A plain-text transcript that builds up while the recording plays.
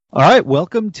All right,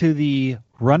 welcome to the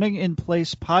Running in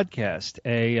Place podcast,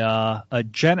 a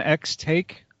Gen X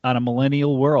take on a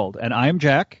millennial world. And I'm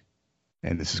Jack.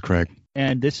 And this is Craig.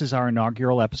 And this is our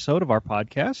inaugural episode of our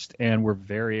podcast, and we're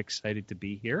very excited to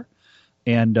be here.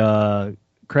 And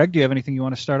Craig, do you have anything you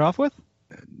want to start off with?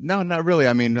 No, not really.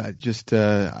 I mean,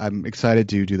 I'm excited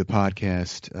to do the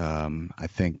podcast. I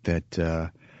think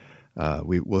that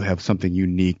we will have something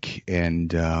unique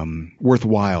and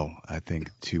worthwhile, I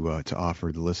think, to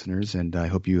offer the listeners, and I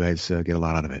hope you guys get a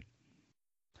lot out of it.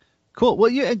 Cool. Well,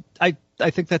 yeah, I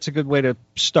think that's a good way to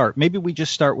start. Maybe we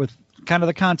just start with kind of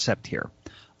the concept here.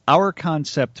 Our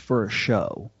concept for a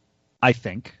show, I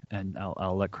think, and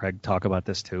I'll let Craig talk about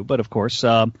this too, but of course,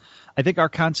 I think our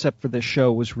concept for this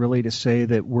show was really to say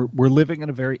that we're living in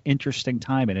a very interesting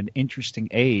time and an interesting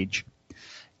age,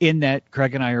 in that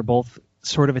Craig and I are both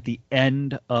sort of at the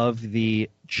end of the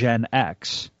Gen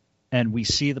X, and we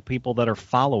see the people that are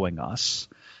following us,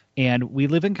 and we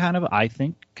live in kind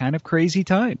of crazy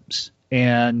times.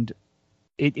 And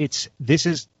this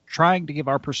is trying to give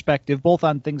our perspective both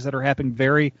on things that are happening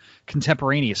very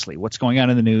contemporaneously, what's going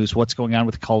on in the news, what's going on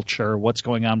with culture, what's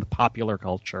going on with popular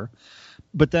culture,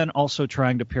 but then also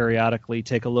trying to periodically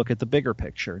take a look at the bigger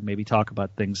picture and maybe talk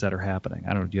about things that are happening.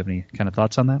 I don't know, do you have any kind of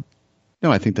thoughts on that?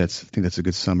 No, I think that's a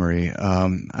good summary.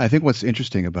 I think what's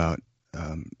interesting about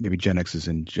maybe Gen X's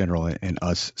in general and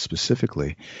us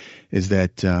specifically is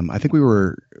that I think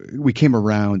we came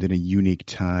around in a unique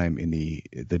time in the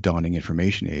dawning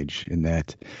information age, in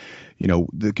that, you know,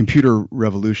 the computer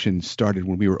revolution started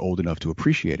when we were old enough to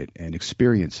appreciate it and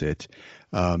experience it,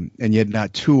 and yet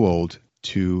not too old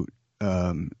to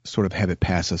sort of have it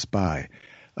pass us by.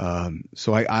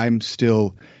 So I'm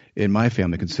still, in my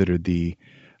family, considered the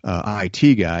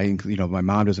IT guy. You know, my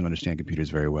mom doesn't understand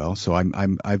computers very well, so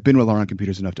I've been around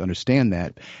computers enough to understand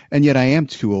that, and yet I am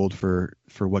too old for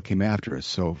what came after us.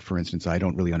 So, for instance, I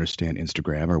don't really understand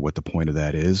Instagram or what the point of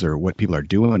that is or what people are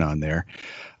doing on there.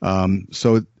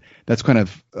 So that's kind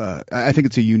of I think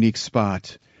it's a unique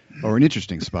spot, or an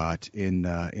interesting spot in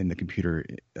the computer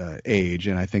age,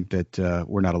 and I think that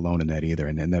we're not alone in that either,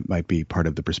 and that might be part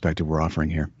of the perspective we're offering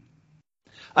here.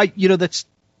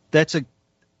 That's a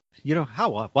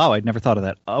wow, I'd never thought of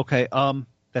that. Okay,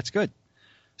 that's good.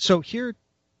 So here,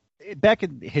 back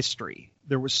in history,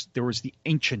 there was the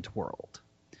ancient world,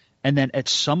 and then at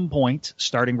some point,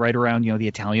 starting right around the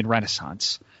Italian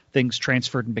Renaissance, things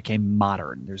transferred and became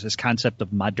modern. There's this concept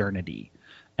of modernity,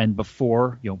 and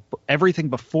before everything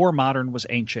before modern was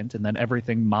ancient, and then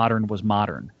everything modern was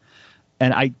modern.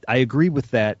 And I agree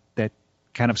with that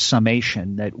kind of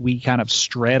summation, that we kind of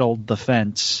straddled the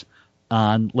fence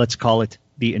on, let's call it,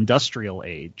 the industrial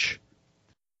age,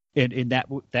 and that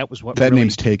was what that really,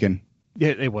 name's taken.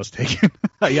 Yeah, it was taken.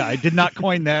 Yeah, I did not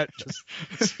coin that.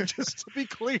 Just to be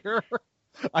clear,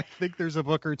 I think there's a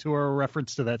book or two or a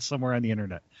reference to that somewhere on the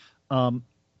internet.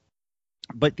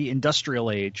 But the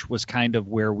industrial age was kind of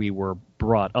where we were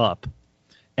brought up,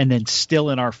 and then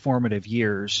still in our formative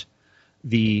years,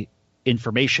 the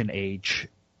information age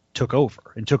took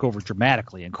over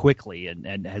dramatically and quickly,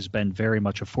 and has been very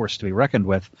much a force to be reckoned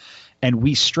with. And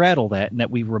we straddle that, and that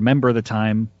we remember the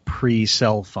time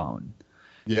pre-cell phone.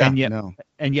 Yeah,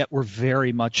 and yet we're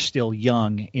very much still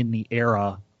young in the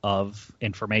era of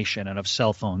information and of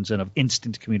cell phones and of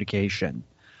instant communication.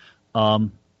 The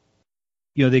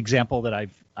example that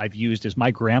I've used is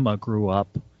my grandma grew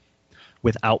up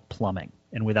without plumbing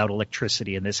and without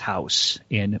electricity in this house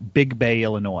in Big Bay,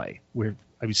 Illinois, where,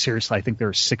 seriously, I think there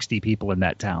are 60 people in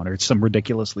that town, or it's some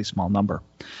ridiculously small number.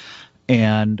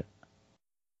 And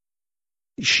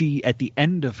she, at the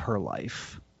end of her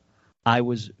life, I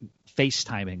was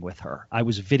FaceTiming with her. I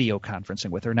was video conferencing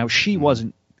with her. Now, it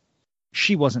wasn't her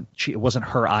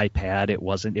iPad. It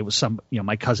was some,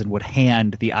 my cousin would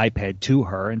hand the iPad to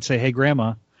her and say, "Hey,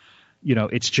 Grandma,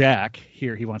 it's Jack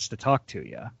here. He wants to talk to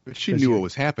you." But she knew what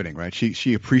was happening, right?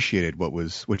 She appreciated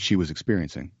what she was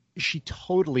experiencing. She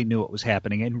totally knew what was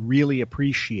happening and really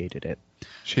appreciated it.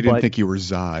 She didn't think you were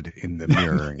Zod in the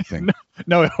mirror or anything.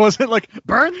 No, it wasn't like,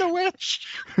 "Burn the witch."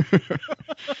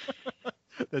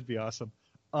 That'd be awesome.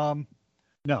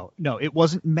 No, it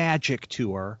wasn't magic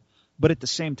to her. But at the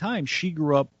same time, she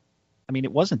grew up,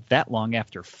 it wasn't that long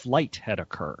after flight had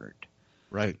occurred.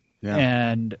 Right, yeah.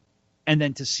 And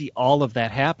then to see all of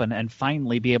that happen and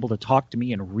finally be able to talk to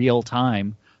me in real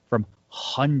time from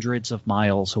hundreds of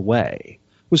miles away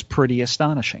was pretty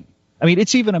astonishing.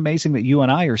 It's even amazing that you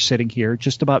and I are sitting here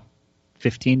just about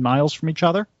 15 miles from each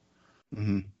other,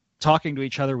 talking to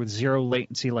each other with zero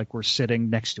latency, like we're sitting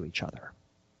next to each other.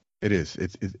 It is.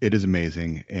 It is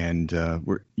amazing, and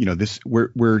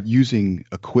we're using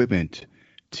equipment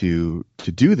to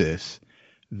do this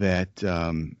that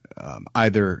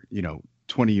either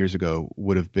 20 years ago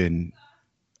would have been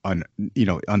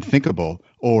unthinkable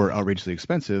or outrageously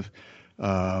expensive.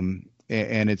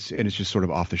 And it's just sort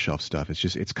of off the shelf stuff.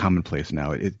 It's commonplace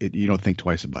now. You don't think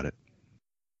twice about it.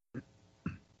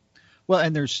 Well,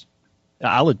 and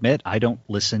I'll admit, I don't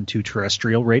listen to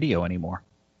terrestrial radio anymore.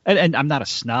 And I'm not a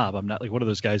snob. I'm not like one of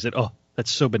those guys that,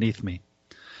 that's so beneath me.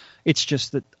 It's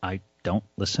just that I don't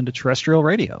listen to terrestrial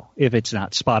radio. If it's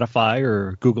not Spotify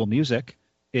or Google Music,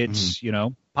 it's,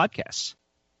 podcasts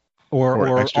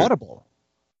or Audible.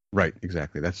 Right.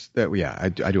 Exactly. Yeah, I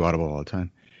do Audible all the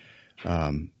time.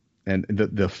 And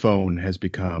the phone has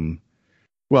become,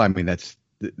 well, I mean, it's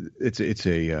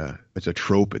a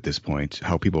trope at this point,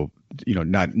 how people,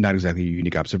 not exactly a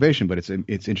unique observation, but it's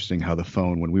interesting how the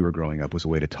phone, when we were growing up, was a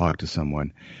way to talk to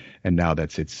someone. And now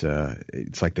it's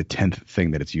like the 10th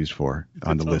thing that it's used for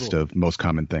on the list of most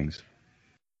common things.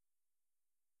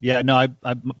 Yeah, no, I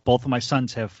both of my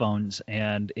sons have phones,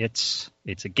 and it's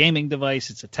a gaming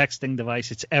device, it's a texting device,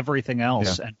 it's everything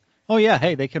else. Yeah. And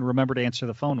hey, they can remember to answer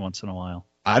the phone once in a while.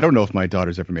 I don't know if my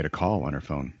daughter's ever made a call on her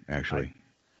phone, actually.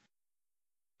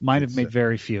 Mine have made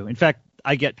very few. In fact,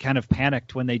 I get kind of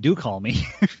panicked when they do call me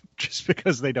just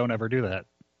because they don't ever do that.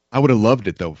 I would have loved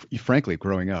it, though, frankly,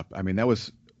 growing up. I mean, that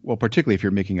was, well, particularly if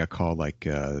you're making a call like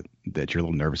that you're a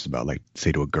little nervous about, like,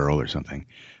 say, to a girl or something.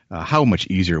 How much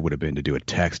easier it would have been to do a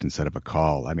text instead of a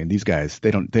call. I mean, these guys,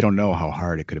 they don't know how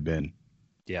hard it could have been.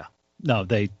 Yeah. No,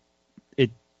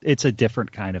 it's a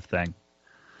different kind of thing.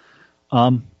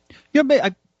 Why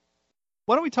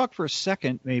don't we talk for a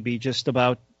second, maybe just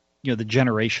about, the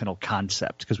generational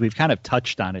concept, because we've kind of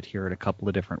touched on it here in a couple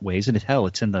of different ways, and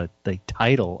it's in the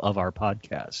title of our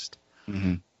podcast.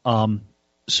 Mm-hmm.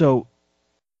 So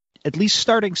at least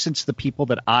starting since the people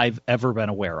that I've ever been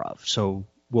aware of. So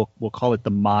we'll call it the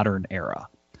modern era.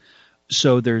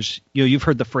 So there's, you've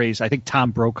heard the phrase, I think Tom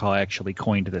Brokaw actually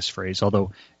coined this phrase,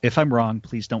 although if I'm wrong,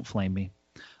 please don't flame me,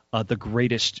 the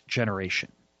greatest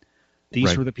generation.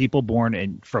 These were the people born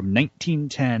from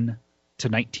 1910 to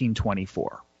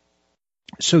 1924.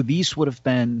 So these would have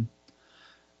been,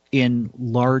 in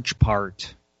large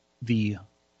part, the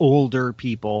older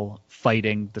people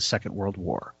fighting the Second World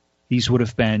War. These would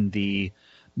have been the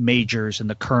majors and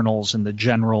the colonels and the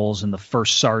generals and the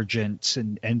first sergeants,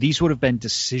 and these would have been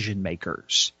decision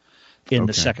makers in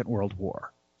the Second World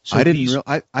War. So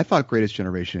I thought greatest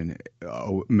generation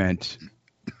meant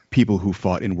people who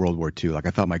fought in World War II. Like, I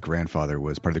thought my grandfather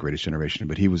was part of the greatest generation,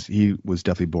 but he was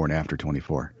definitely born after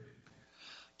 24.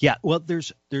 Yeah, well,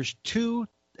 there's two,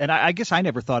 and I guess I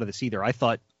never thought of this either. I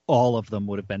thought all of them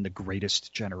would have been the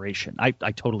greatest generation. I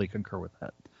totally concur with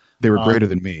that. They were greater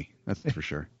than me, that's for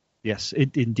sure. Yes,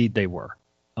 indeed they were,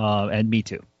 and me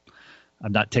too.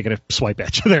 I'm not taking a swipe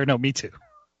at you there. No, me too.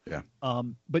 Yeah.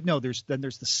 But no, there's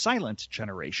the silent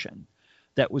generation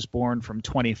that was born from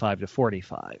 25 to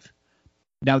 45.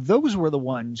 Now, those were the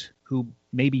ones who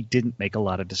maybe didn't make a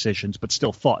lot of decisions, but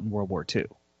still fought in World War II.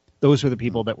 Those were the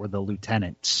people that were the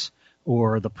lieutenants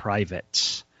or the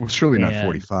privates. Well, surely not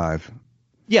 45.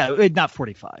 Yeah, not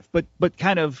 45, but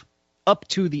kind of up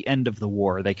to the end of the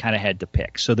war, they kind of had to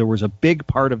pick. So there was a big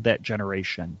part of that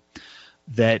generation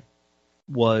that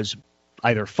was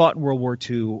either fought in World War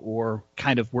II or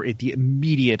kind of were at the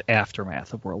immediate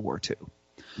aftermath of World War II.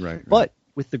 Right. But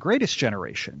with the greatest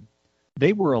generation,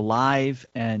 they were alive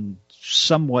and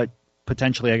somewhat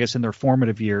potentially, I guess, in their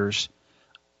formative years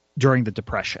during the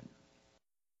Depression.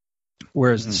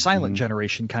 Whereas the silent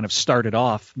generation kind of started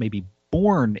off maybe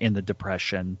born in the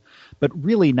Depression, but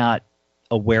really not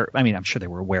aware. I mean, I'm sure they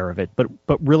were aware of it, but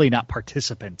really not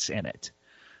participants in it.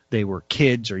 They were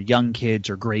kids or young kids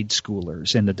or grade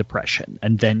schoolers in the Depression,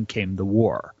 and then came the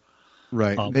war.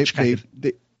 Right. They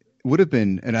would have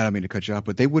been, and I don't mean to cut you off,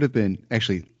 but they would have been,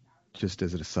 actually, just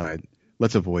as an aside,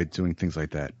 let's avoid doing things like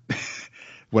that.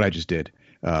 What I just did,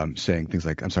 saying things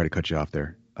like, I'm sorry to cut you off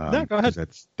there. No, go ahead.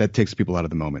 That takes people out of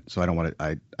the moment. So I don't want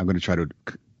to, I'm going to try to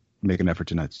make an effort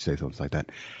to not say things like that.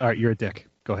 All right. You're a dick.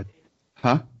 Go ahead.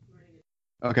 Huh?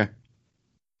 Okay.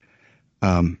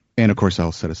 And of course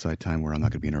I'll set aside time where I'm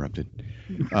not going to be interrupted.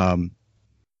 And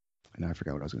I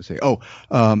forgot what I was going to say.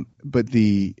 But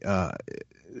the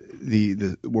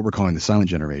what we're calling the silent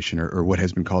generation, or what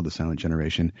has been called the silent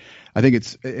generation, I think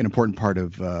it's an important part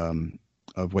of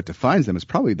what defines them is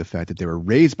probably the fact that they were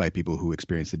raised by people who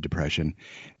experienced the Depression,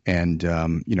 and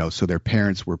so their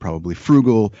parents were probably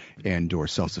frugal and or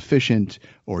self-sufficient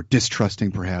or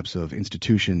distrusting perhaps of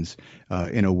institutions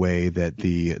in a way that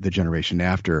the generation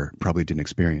after probably didn't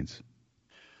experience.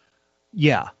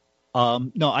 Yeah.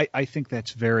 No, I think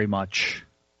that's very much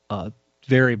the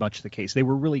case. They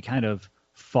were really kind of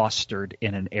fostered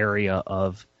in an area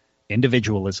of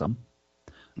individualism,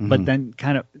 but Mhm. then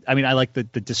kind of, I mean, I like the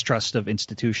distrust of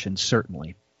institutions,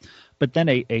 certainly, but then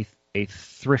a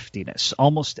thriftiness,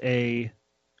 almost I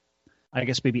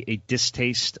guess maybe a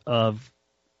distaste of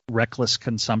reckless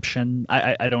consumption.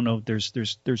 I don't know.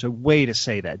 There's a way to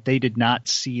say that. They did not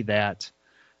see that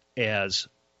as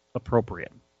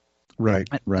appropriate. Right.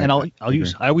 And I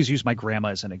always use my grandma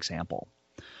as an example,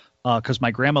 because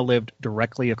my grandma lived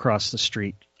directly across the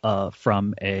street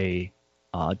from a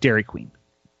Dairy Queen.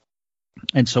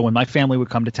 And so when my family would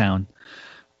come to town,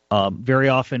 very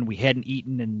often we hadn't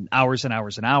eaten in hours and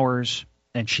hours and hours,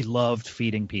 and she loved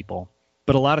feeding people.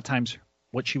 But a lot of times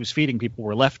what she was feeding people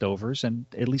were leftovers, and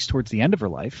at least towards the end of her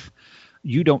life,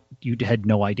 you had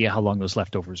no idea how long those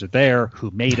leftovers are there,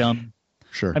 who made them.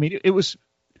 Sure. I mean, it was,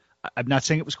 I'm not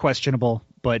saying it was questionable,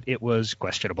 but it was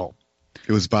questionable.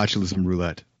 It was botulism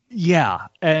roulette. Yeah.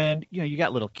 And, you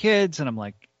got little kids, and I'm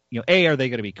like, are they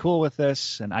going to be cool with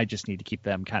this? And I just need to keep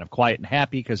them kind of quiet and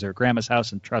happy because they're at grandma's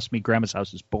house. And trust me, grandma's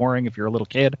house is boring if you're a little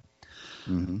kid.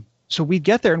 Mm-hmm. So we'd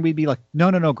get there and we'd be like,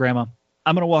 no, grandma,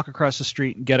 I'm going to walk across the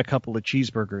street and get a couple of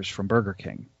cheeseburgers from Burger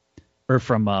King or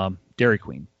from Dairy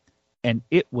Queen. And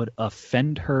it would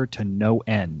offend her to no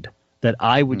end that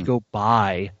I would go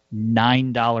buy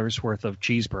 $9 worth of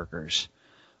cheeseburgers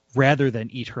rather than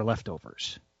eat her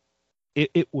leftovers.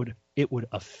 It would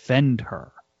offend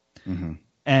her. Mm-hmm.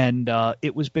 And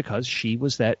it was because she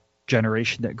was that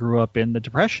generation that grew up in the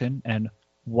Depression. And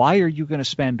why are you going to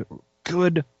spend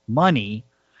good money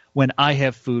when I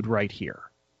have food right here?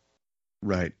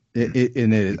 Right.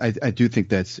 I do think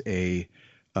that's if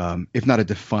not a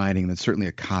defining, then certainly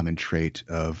a common trait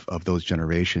of those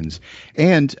generations.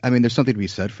 And I mean, there's something to be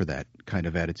said for that kind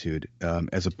of attitude,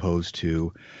 as opposed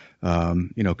to,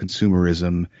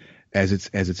 consumerism as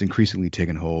it's increasingly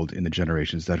taken hold in the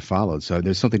generations that followed. So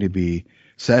there's something to be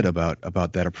said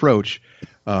about that approach.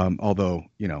 Although,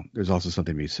 there's also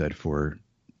something to be said for,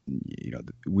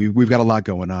 we've got a lot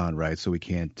going on, right? So we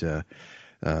can't,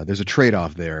 there's a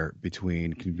trade-off there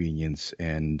between convenience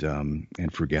and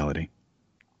frugality.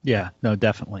 Yeah, no,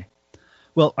 definitely.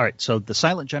 Well, all right. So the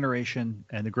Silent Generation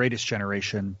and the Greatest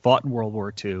Generation fought in World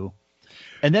War II,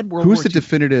 and then Who's the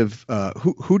definitive?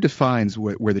 Who defines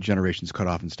where the generations cut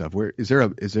off and stuff? Where is there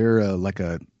like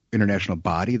a international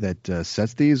body that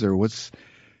sets these, or what's?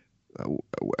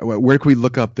 Where can we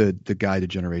look up the guide to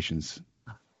generations?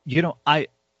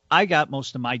 I got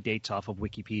most of my dates off of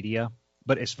Wikipedia,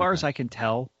 but as far as I can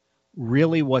tell,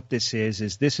 really what this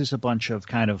is this is a bunch of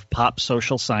kind of pop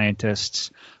social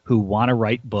scientists who want to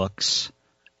write books.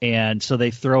 And so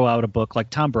they throw out a book like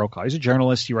Tom Brokaw. He's a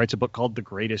journalist. He writes a book called The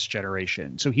Greatest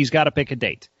Generation. So he's got to pick a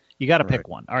date. You got to pick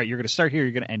one. All right, you're going to start here.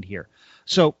 You're going to end here.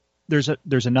 So there's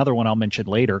another one I'll mention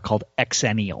later called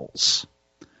Xennials.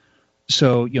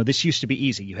 So, this used to be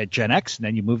easy. You had Gen X and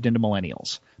then you moved into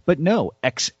millennials. But no,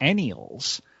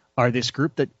 Xennials are this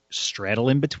group that straddle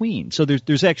in between. So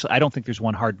there's actually, I don't think there's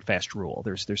one hard and fast rule.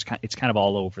 It's kind of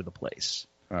all over the place.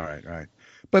 All right.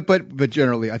 But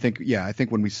generally, I think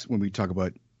when we talk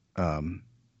about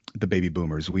the baby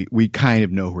boomers, we kind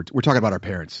of know we're talking about our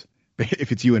parents.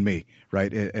 If it's you and me,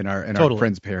 right, and our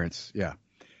friends' parents, yeah.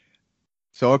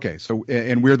 So okay,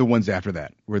 and we're the ones after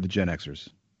that. We're the Gen Xers.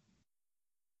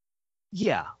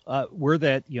 Yeah, we're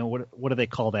that. What do they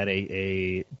call that?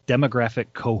 A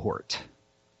demographic cohort.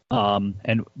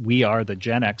 And we are the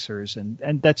Gen Xers,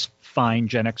 and that's fine.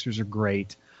 Gen Xers are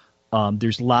great.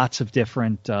 There's lots of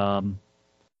different. I'm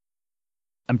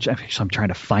trying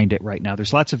to find it right now.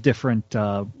 There's lots of different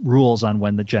rules on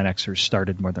when the Gen Xers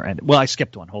started and where they're ended. Well, I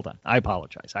skipped one. Hold on. I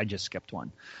apologize. I just skipped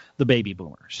one. The baby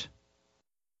boomers.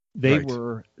 They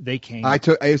came.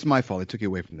 It's my fault. I took you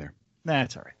away from there.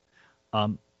 That's all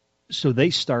right. So they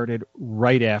started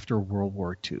right after World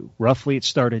War II. Roughly, it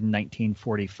started in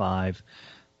 1945.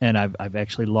 And I've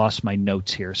actually lost my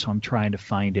notes here, so I'm trying to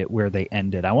find it where they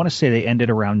ended. I want to say they ended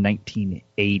around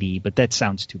 1980, but that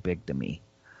sounds too big to me.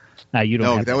 Now you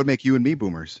don't. No, that would make you and me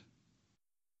boomers.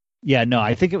 Yeah, no,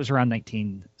 I think it was around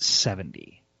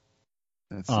 1970.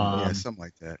 That's something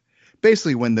like that.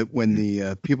 Basically, when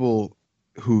the people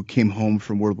who came home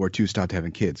from World War II stopped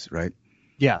having kids, right?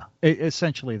 Yeah,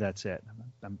 essentially that's it.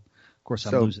 I'm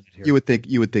losing it here. You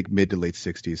would think mid to late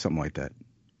 60s, something like that.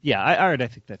 Yeah, I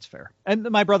think that's fair. And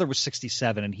my brother was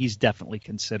 67, and he's definitely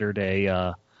considered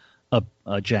a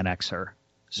Gen Xer.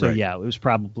 So right. Yeah, it was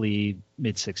probably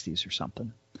mid 60s or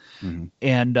something. Mm-hmm.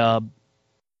 And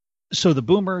so the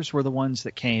boomers were the ones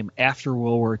that came after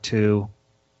World War II,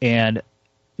 and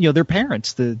their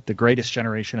parents, the greatest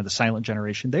generation of the silent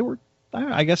generation, they were,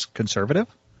 I guess, conservative.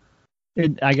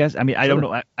 And I guess, I mean, I don't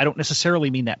know. I don't necessarily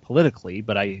mean that politically,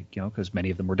 but because many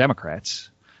of them were Democrats.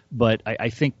 But I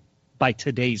think by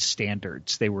today's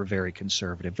standards, they were very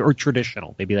conservative or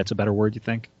traditional. Maybe that's a better word, you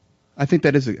think? I think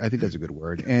that's a good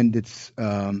word. And it's,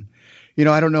 I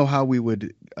don't know how we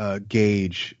would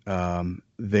gauge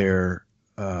their,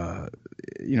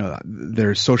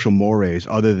 their social mores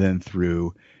other than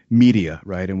through media,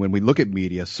 right? And when we look at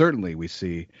media, certainly we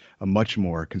see a much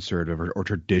more conservative or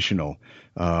traditional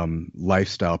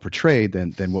lifestyle portrayed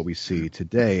than what we see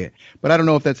today. But I don't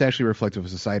know if that's actually reflective of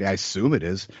society. I assume it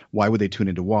is. Why would they tune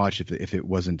in to watch if it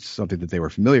wasn't something that they were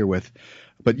familiar with?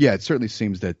 But yeah, it certainly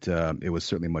seems that it was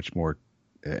certainly much more,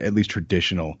 at least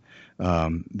traditional,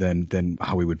 than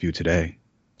how we would view today.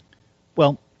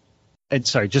 Well, and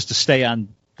sorry, just to stay on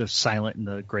the silent and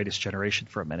the greatest generation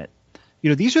for a minute.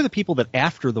 These are the people that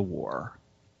after the war,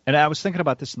 and I was thinking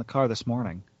about this in the car this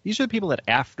morning, these are the people that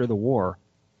after the war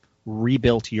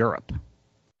rebuilt Europe.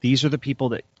 These are the people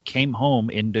that came home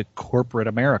into corporate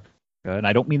America. And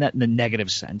I don't mean that in the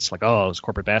negative sense, like, oh, those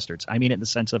corporate bastards. I mean it in the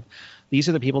sense of these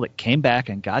are the people that came back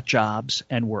and got jobs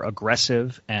and were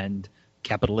aggressive and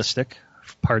capitalistic,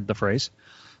 pardon the phrase,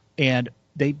 and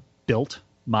they built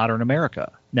modern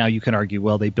America. Now you can argue,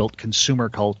 well, they built consumer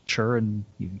culture, and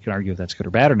you can argue if that's good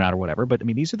or bad or not or whatever. But I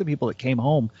mean, these are the people that came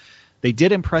home. They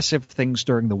did impressive things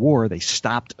during the war. They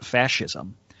stopped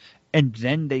fascism. And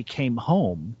then they came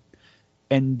home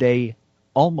and they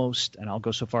almost, and I'll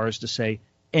go so far as to say,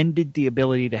 ended the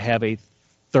ability to have a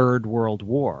third world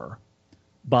war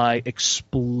by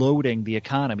exploding the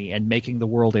economy and making the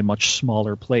world a much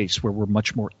smaller place where we're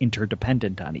much more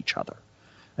interdependent on each other.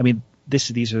 I mean,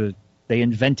 they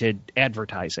invented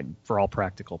advertising for all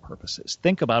practical purposes.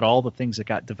 Think about all the things that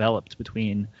got developed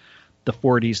between the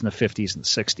 40s and the 50s and the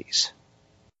 60s.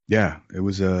 Yeah, it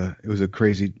was a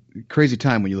crazy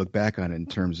time when you look back on it in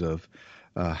terms of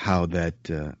how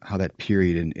that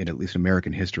period in at least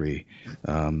American history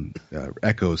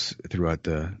echoes throughout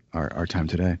our time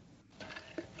today.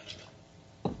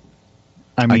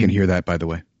 I can hear that, by the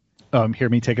way. Hear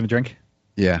me taking a drink?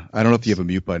 Yeah, I don't know if you have a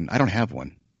mute button. I don't have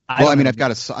one. I've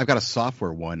got a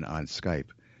software one on Skype.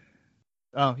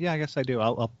 Oh yeah, I guess I do.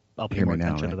 I'll pay more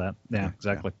attention to that. Yeah,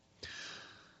 exactly. Yeah.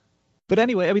 But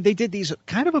anyway, I mean, they did these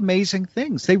kind of amazing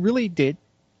things. They really did.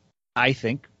 I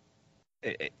think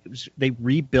they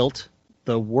rebuilt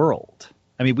the world.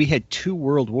 I mean, we had 2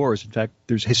 world wars. In fact,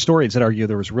 there's historians that argue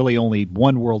there was really only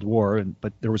 1 world war,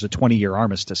 but there was a 20-year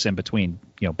armistice in between,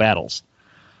 battles.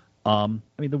 I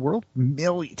mean, the world,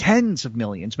 tens of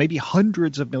millions, maybe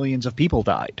hundreds of millions of people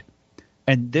died.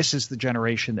 And this is the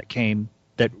generation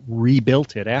that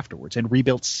rebuilt it afterwards and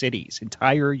rebuilt cities.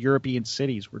 Entire European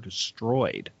cities were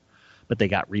destroyed, but they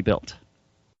got rebuilt.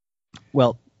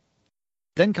 Well,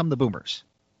 then come the boomers.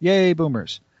 Yay,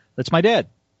 boomers. That's my dad.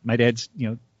 My dad's,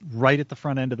 right at the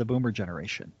front end of the boomer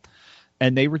generation.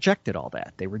 And they rejected all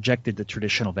that. They rejected the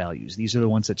traditional values. These are the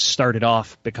ones that started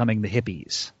off becoming the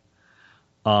hippies.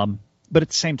 But at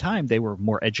the same time, they were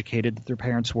more educated than their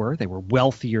parents were. They were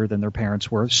wealthier than their parents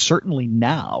were. Certainly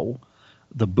now,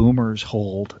 the boomers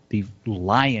hold the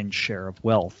lion's share of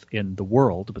wealth in the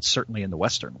world, but certainly in the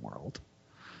Western world.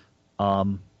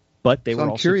 But they were.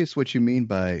 I'm curious what you mean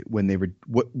by when they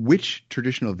which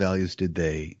traditional values did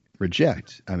they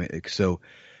reject? I mean, so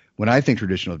when I think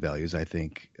traditional values, I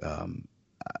think, and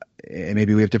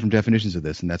maybe we have different definitions of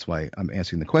this, and that's why I'm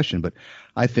asking the question. But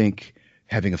I think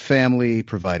having a family,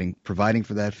 providing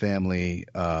for that family,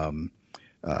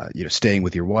 staying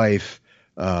with your wife,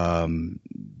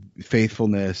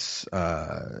 faithfulness,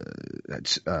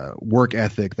 work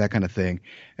ethic, that kind of thing.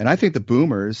 And I think the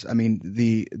boomers, I mean,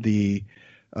 the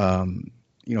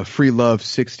free love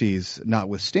 60s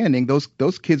notwithstanding,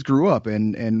 those kids grew up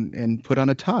and put on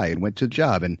a tie and went to a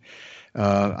job. And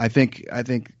I think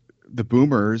the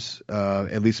boomers,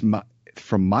 at least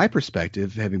from my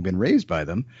perspective, having been raised by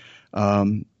them,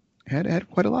 had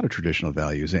quite a lot of traditional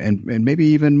values and maybe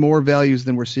even more values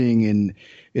than we're seeing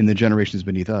in the generations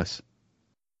beneath us.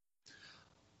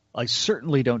 I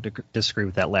certainly don't disagree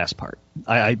with that last part.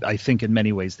 I think in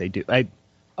many ways they do. All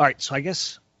right, so I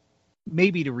guess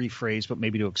maybe to rephrase, but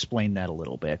maybe to explain that a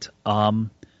little bit.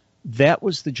 That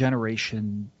was the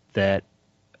generation that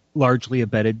largely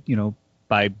abetted,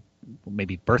 by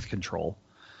maybe birth control,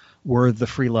 were the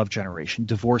free love generation.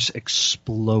 Divorce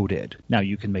exploded. Now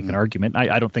you can make an argument.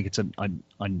 I don't think it's an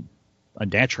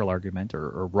unnatural argument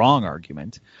or wrong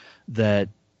argument that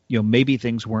maybe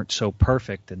things weren't so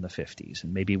perfect in the 50s,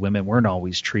 and maybe women weren't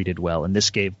always treated well, and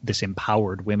this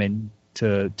empowered women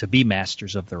to be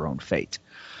masters of their own fate.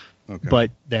 Okay.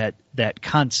 But that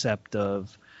concept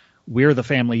of we're the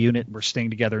family unit, we're staying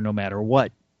together no matter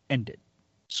what, ended.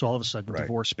 So all of a sudden, Right.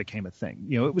 divorce became a thing.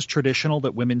 It was traditional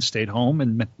that women stayed home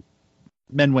and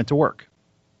men went to work.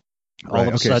 All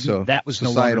of a sudden, so that was no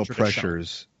societal longer traditional.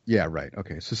 pressures. Yeah, right.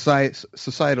 Okay,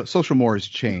 societal social mores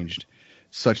changed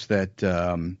such that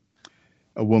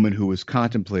a woman who was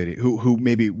contemplating, who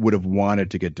maybe would have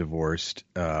wanted to get divorced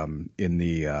in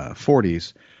the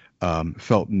 40s,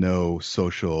 felt no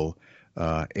social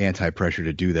anti-pressure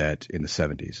to do that in the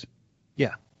 70s.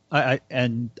 Yeah, I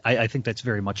think that's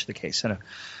very much the case.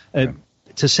 And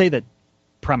to say that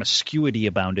promiscuity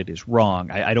abounded is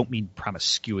wrong. I don't mean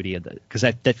promiscuity because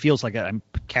that feels like I'm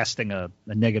casting a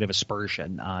negative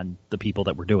aspersion on the people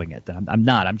that were doing it. I'm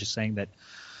not. I'm just saying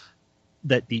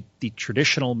that the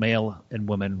traditional male and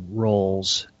women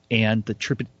roles and the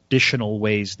traditional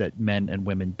ways that men and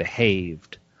women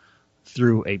behaved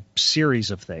through a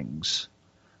series of things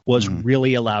was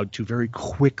really allowed to very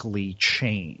quickly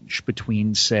change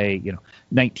between, say,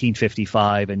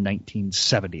 1955 and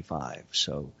 1975.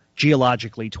 So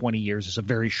geologically, 20 years is a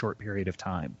very short period of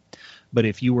time. But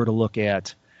if you were to look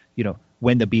at,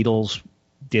 when the Beatles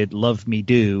did Love Me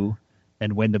Do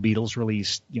and when the Beatles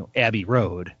released, Abbey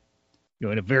Road,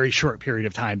 in a very short period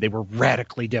of time, they were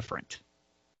radically different.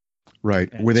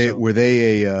 Right. And were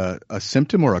they a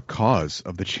symptom or a cause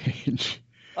of the change?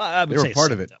 I would they say were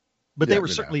part of it. But they were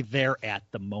certainly there at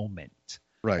the moment.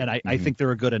 Right. And I think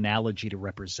they're a good analogy to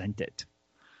represent it.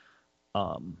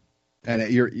 And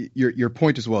your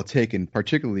point is well taken,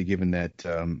 particularly given that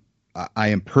I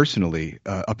am personally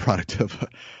a product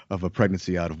of a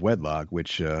pregnancy out of wedlock,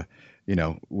 which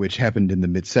happened in the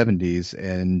mid 70s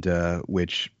and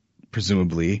which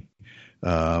presumably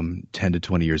 10 to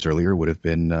 20 years earlier would have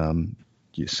been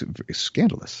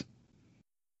scandalous.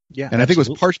 Yeah, and absolutely. I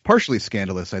think it was partially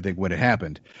scandalous. I think when it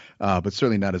happened, but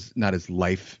certainly not as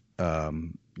life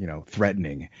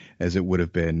threatening as it would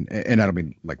have been. And I don't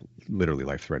mean like literally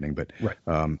life threatening, but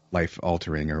life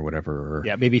altering or whatever.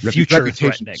 Or maybe future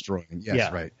reputation threatening. Destroying.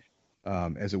 Yes, right.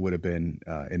 As it would have been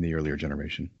in the earlier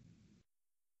generation.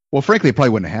 Well, frankly, it probably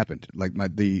wouldn't have happened. Like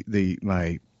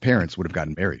my parents would have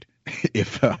gotten married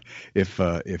if an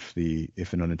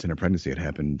unintended pregnancy had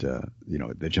happened.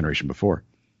 The generation before.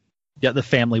 Yeah, the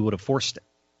family would have forced it.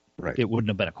 Right. It wouldn't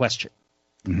have been a question.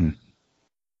 Mm-hmm.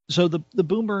 So the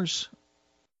boomers,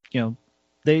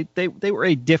 they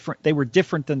were they were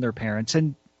different than their parents,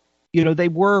 and they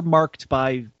were marked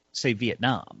by, say,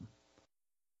 Vietnam.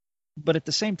 But at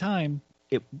the same time,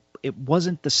 it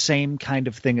wasn't the same kind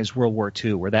of thing as World War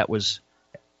II, where that was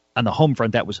on the home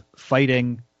front. That was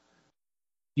fighting,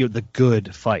 the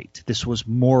good fight. This was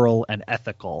moral and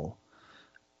ethical,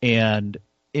 and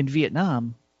in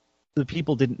Vietnam, the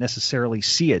people didn't necessarily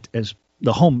see it as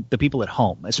the people at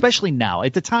home, especially now.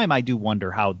 At the time, I do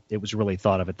wonder how it was really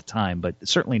thought of at the time, but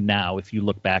certainly now, if you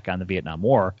look back on the Vietnam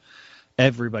War,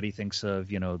 everybody thinks of,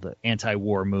 the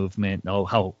anti-war movement,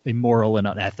 how immoral and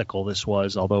unethical this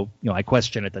was, although, I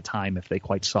question at the time if they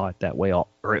quite saw it that way,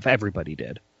 or if everybody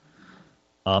did.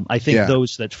 I think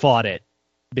those that fought it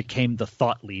became the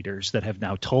thought leaders that have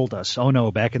now told us, oh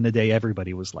no, back in the day,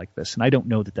 everybody was like this. And I don't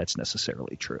know that that's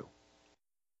necessarily true.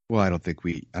 Well, I don't think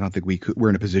we we're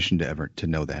in a position to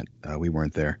know that. We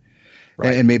weren't there.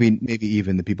 Right. And maybe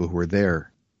even the people who were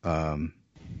there,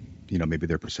 maybe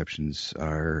their perceptions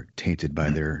are tainted by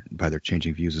their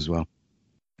changing views as well.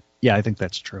 Yeah, I think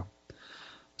that's true.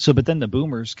 So, but then the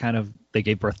boomers they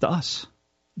gave birth to us,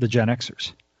 the Gen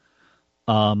Xers.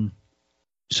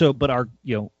 But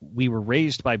we were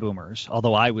raised by boomers,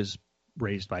 although I was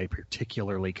raised by a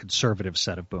particularly conservative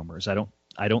set of boomers. I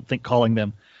don't think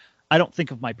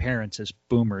of my parents as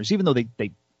boomers, even though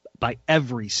they by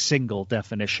every single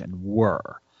definition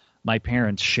were. My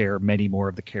parents share many more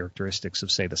of the characteristics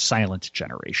of, say, the silent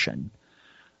generation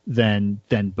than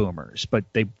boomers, but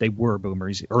they were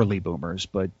boomers, early boomers.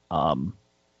 But the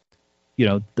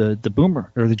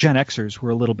boomer or the Gen Xers were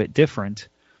a little bit different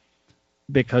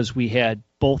because we had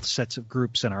both sets of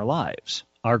groups in our lives.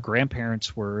 Our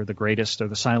grandparents were the greatest of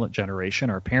the silent generation.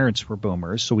 Our parents were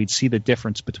boomers, so we'd see the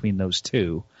difference between those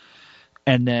two.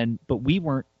 But we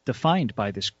weren't defined by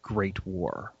this great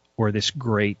war or this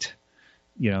great,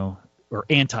 or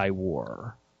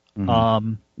anti-war.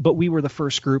 Mm-hmm. But we were the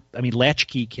first group. I mean,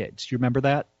 latchkey kids. Do you remember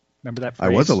that? Remember that phrase?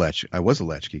 I was a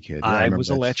latchkey kid. Yeah, I was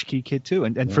a latchkey kid too.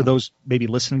 And for those maybe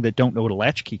listening that don't know what a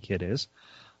latchkey kid is,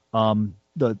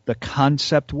 the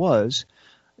concept was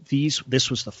this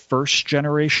was the first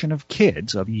generation of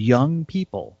kids, of young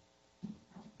people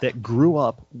that grew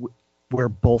up where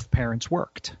both parents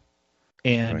worked.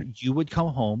 And you would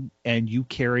come home and you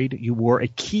wore a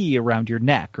key around your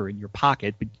neck or in your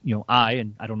pocket. But, I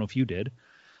don't know if you did,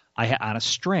 on a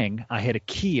string, I had a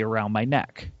key around my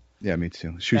neck. Yeah, me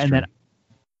too. Shoestring.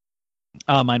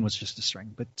 Mine was just a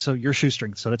string, but so your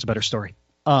shoestring, so that's a better story.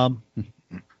 And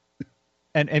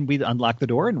we'd unlock the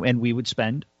door, and we would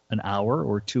spend an hour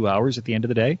or 2 hours at the end of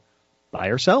the day by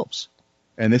ourselves.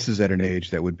 And this is at an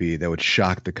age that would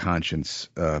shock the conscience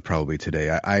probably today.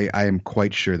 I am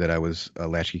quite sure that I was a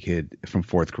latchkey kid from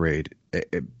fourth grade,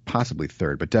 possibly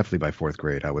third, but definitely by fourth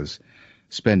grade, I was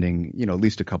spending at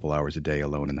least a couple hours a day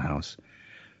alone in the house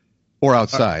or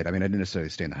outside. I mean, I didn't necessarily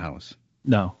stay in the house.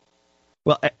 No.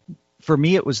 Well, for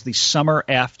me, it was the summer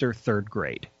after third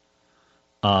grade.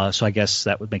 So I guess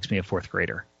that makes me a fourth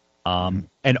grader.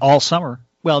 And all summer,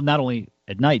 well, not only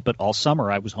at night, but all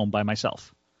summer, I was home by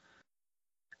myself.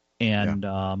 And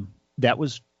that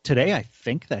was today. I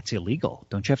think that's illegal.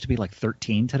 Don't you have to be like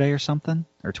 13 today or something,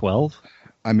 or 12?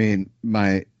 I mean,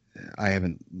 I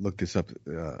haven't looked this up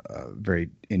very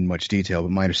in much detail,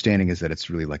 but my understanding is that it's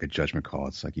really like a judgment call.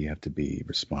 It's like you have to be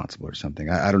responsible or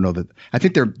something. I don't know that. I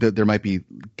think there might be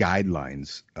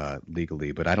guidelines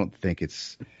legally, but I don't think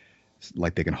it's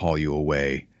like they can haul you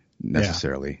away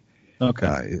necessarily. Yeah. Okay.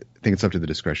 I think it's up to the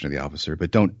discretion of the officer, but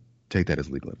don't take that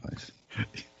as legal advice.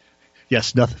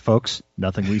 Yes, folks.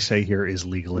 Nothing we say here is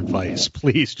legal advice.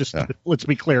 Please, just let's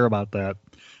be clear about that.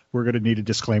 We're going to need a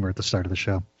disclaimer at the start of the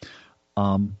show.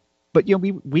 But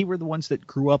we were the ones that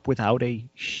grew up without a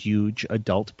huge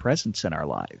adult presence in our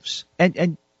lives,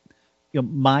 and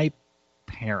my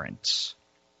parents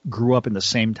grew up in the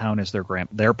same town as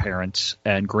their parents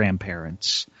and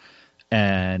grandparents,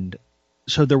 and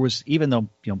so there was, even though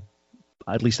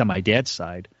at least on my dad's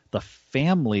side, the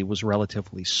family was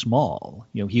relatively small.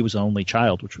 He was an only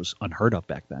child, which was unheard of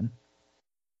back then.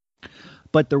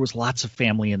 But there was lots of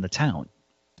family in the town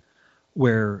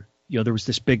where there was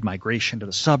this big migration to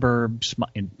the suburbs.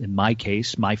 In my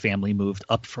case, my family moved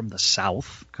up from the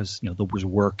south because there was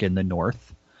work in the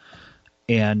north.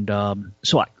 And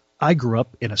so I grew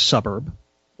up in a suburb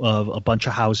of a bunch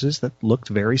of houses that looked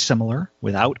very similar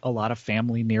without a lot of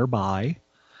family nearby.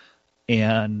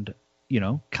 And,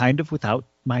 kind of without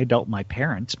my adult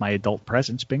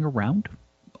presence being around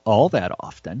all that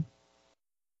often.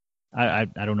 I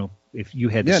don't know if you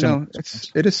had. It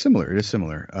is similar. It is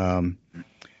similar.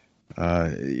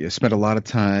 You spent a lot of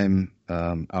time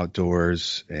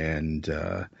outdoors and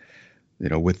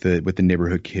with the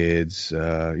neighborhood kids.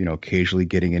 Occasionally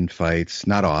getting in fights,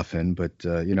 not often, but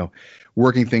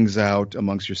working things out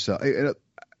amongst yourself.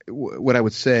 What I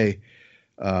would say,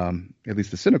 at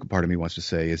least the cynical part of me wants to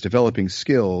say, is developing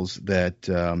skills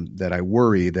that I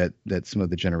worry that some of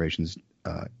the generations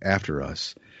after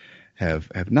us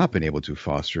have not been able to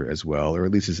foster as well, or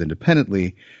at least as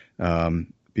independently.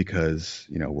 Because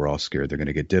we're all scared they're going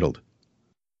to get diddled.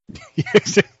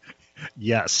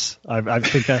 Yes, I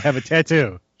think I have a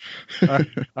tattoo. All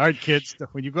right, kids,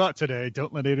 when you go out today,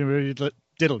 don't let anybody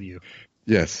diddle you.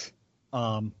 Yes.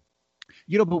 But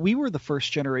we were the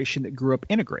first generation that grew up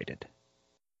integrated.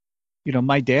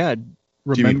 My dad.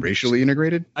 Do you mean racially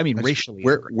integrated? I mean racially.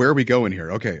 Integrated. Where are we going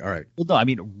here? Okay, all right. Well, no, I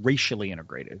mean racially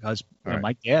integrated because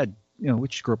my dad,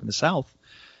 which grew up in the South,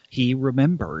 he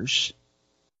remembers.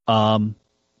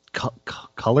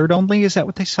 Colored only, is that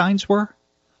what the signs were?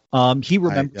 He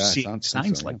remembers seeing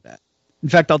signs like that. In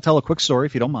fact, I'll tell a quick story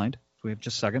if you don't mind. If we have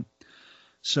just a second.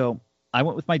 So I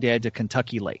went with my dad to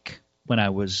Kentucky Lake when I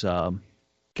was, I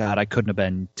couldn't have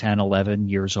been 10, 11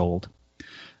 years old.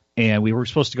 And we were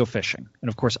supposed to go fishing. And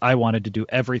of course, I wanted to do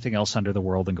everything else under the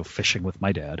world and go fishing with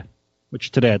my dad,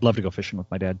 which today I'd love to go fishing with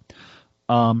my dad.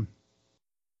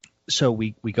 So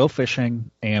we go fishing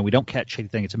and we don't catch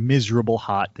anything. It's miserable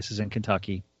hot. This is in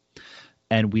Kentucky.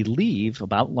 And we leave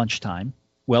about lunchtime.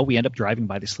 Well, we end up driving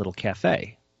by this little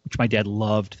cafe, which my dad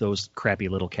loved, those crappy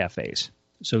little cafes.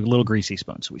 So a little greasy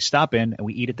spoon. So we stop in and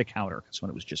we eat at the counter. Because when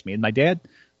it was just me and my dad,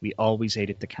 we always ate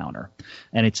at the counter.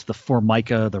 And it's the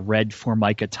red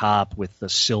Formica top with the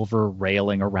silver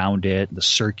railing around it, the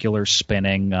circular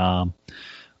spinning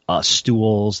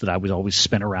stools that I would always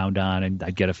spin around on, and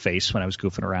I'd get a face when I was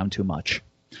goofing around too much.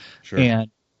 Sure.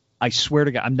 And I swear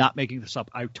to God, I'm not making this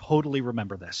up. I totally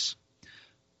remember this.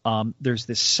 There's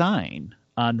this sign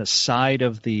on the side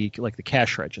of the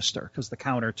cash register because the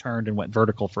counter turned and went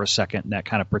vertical for a second, and that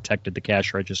kind of protected the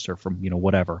cash register from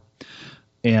whatever.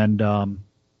 And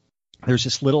there's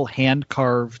this little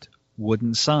hand-carved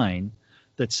wooden sign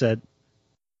that said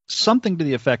something to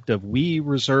the effect of, "We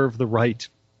reserve the right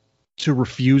to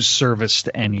refuse service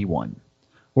to anyone,"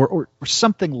 or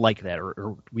something like that,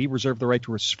 or "We reserve the right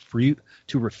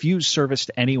to refuse service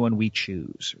to anyone we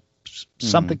choose,"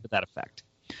 something to that effect.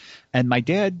 And my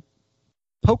dad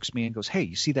pokes me and goes, "Hey,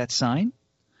 you see that sign?"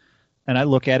 And I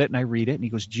look at it and I read it, and he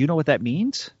goes, "Do you know what that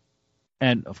means?"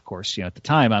 And of course, at the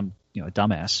time I'm, a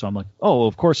dumbass. So I'm like, oh,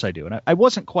 of course I do. And I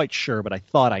wasn't quite sure, but I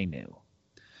thought I knew.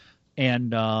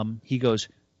 And he goes,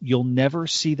 you'll never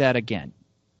see that again.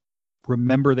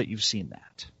 Remember that you've seen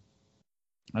that.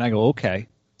 And I go, okay.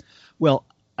 Well,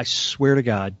 I swear to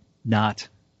God, not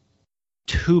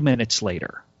 2 minutes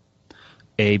later,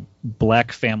 a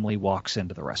black family walks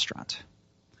into the restaurant.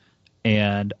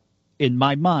 And in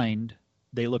my mind,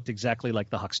 they looked exactly like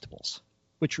the Huxtables,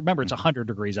 which, remember, it's 100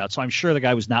 degrees out. So I'm sure the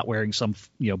guy was not wearing some,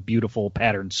 beautiful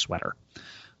patterned sweater.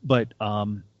 But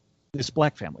this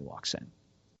black family walks in.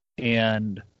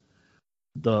 And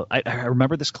I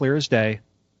remember this clear as day.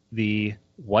 The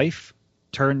wife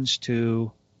turns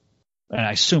to, and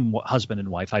I assume husband and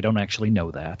wife, I don't actually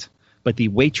know that, but the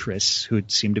waitress, who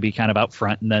seemed to be kind of out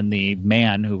front, and then the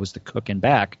man who was the cook in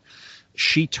back,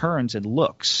 she turns and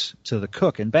looks to the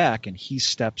cook in back, and he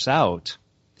steps out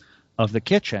of the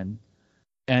kitchen,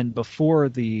 and before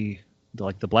the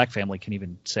black family can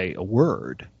even say a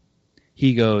word,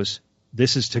 he goes,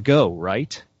 "This is to go,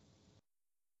 right?"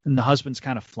 And the husband's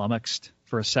kind of flummoxed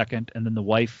for a second, and then the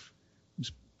wife,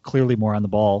 who's clearly more on the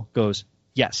ball, goes,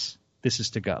 "Yes, this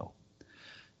is to go."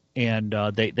 And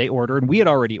they order, and we had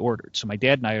already ordered. So my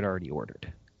dad and I had already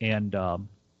ordered, and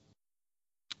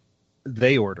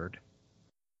they ordered,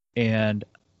 and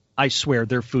I swear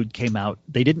their food came out.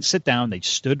 They didn't sit down; they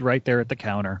stood right there at the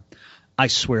counter. I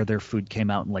swear their food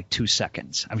came out in like 2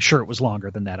 seconds. I'm sure it was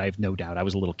longer than that. I have no doubt. I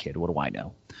was a little kid. What do I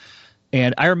know?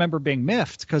 And I remember being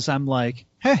miffed because I'm like,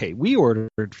 "Hey, we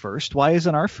ordered first. Why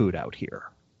isn't our food out here?"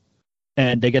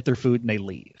 And they get their food and they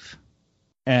leave,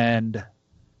 and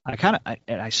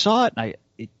I saw it, and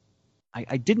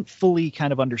I didn't fully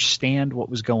kind of understand what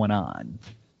was going on.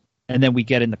 And then we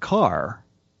get in the car,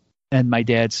 and my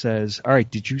dad says, "All right,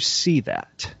 did you see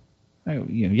that?" I go,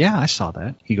 "Yeah, I saw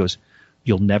that." He goes,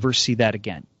 "You'll never see that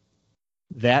again.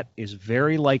 That is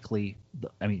very likely,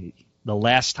 the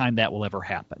last time that will ever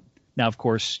happen." Now, of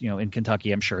course, in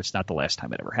Kentucky, I'm sure it's not the last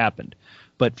time it ever happened.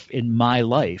 But in my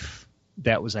life,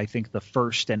 that was, I think, the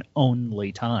first and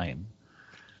only time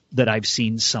that I've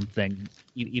seen something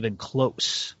even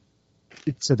close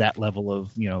to that level of,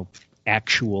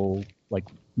 actual, like,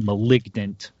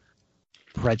 malignant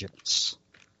prejudice.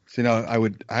 So,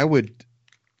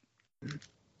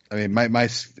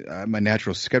 my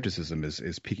natural skepticism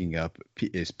is peaking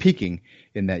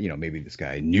in that, maybe this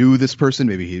guy knew this person,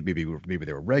 maybe they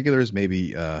were regulars,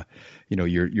 maybe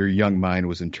your young mind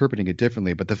was interpreting it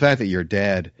differently. But the fact that your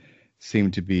dad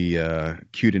seemed to be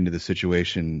cued into the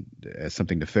situation as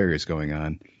something nefarious going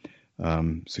on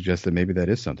suggests that maybe that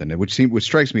is something, which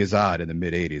strikes me as odd in the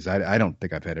mid '80s. I don't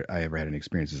think I ever had any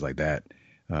experiences like that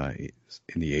in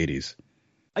the '80s.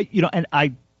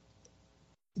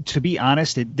 To be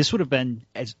honest,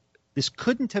 this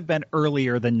couldn't have been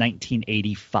earlier than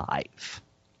 1985.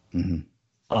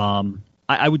 Mm-hmm.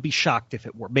 I would be shocked if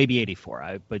it were maybe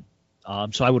 84.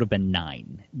 So I would have been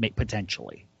 9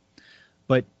 potentially.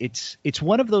 But it's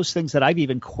one of those things that I've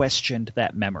even questioned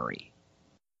that memory.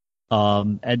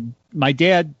 And my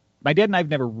dad and I've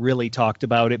never really talked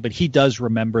about it, but he does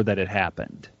remember that it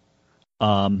happened.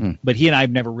 But he and I have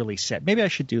never really said. Maybe I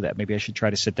should do that. Maybe I should try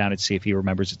to sit down and see if he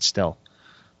remembers it still.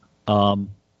 But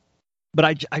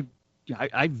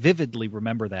I vividly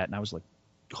remember that, and I was like,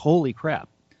 holy crap.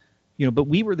 But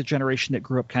we were the generation that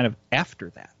grew up kind of after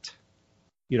that.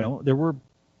 There were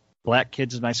black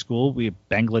kids in my school. There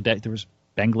was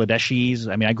Bangladeshis.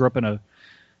 I grew up in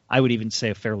I would even say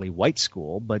a fairly white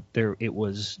school, but it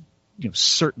was,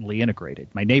 certainly integrated.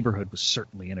 My neighborhood was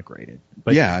certainly integrated.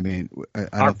 But yeah, I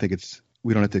don't think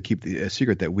we don't have to keep a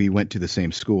secret that we went to the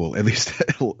same school, at least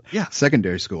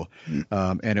secondary school,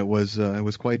 and it was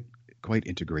quite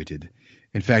integrated.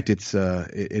 In fact, it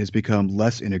has become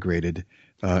less integrated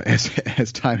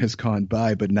as time has gone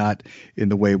by, but not in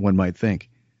the way one might think.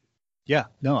 Yeah,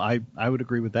 no, I would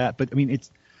agree with that. But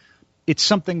it's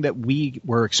something that we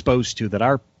were exposed to that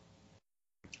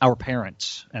our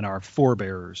parents and our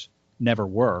forebears never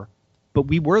were, but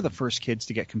we were the first kids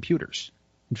to get computers.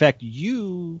 In fact, did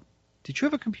you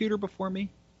have a computer before me?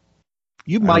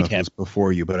 You might have. It was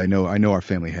before you, but I know our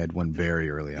family had one very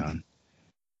early on.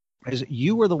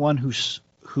 You were the one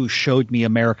who showed me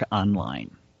America Online.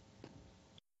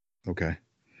 Okay.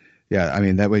 Yeah,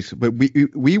 that was, but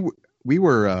we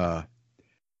were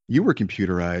you were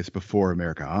computerized before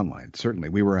America Online. Certainly.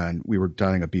 We were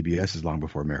dialing up BBSs long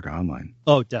before America Online.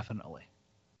 Oh, definitely.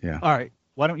 Yeah. All right.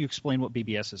 Why don't you explain what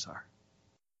BBSs are?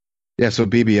 Yeah, so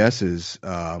BBSs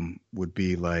would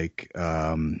be like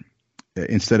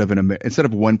instead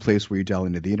of one place where you dial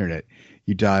into the internet,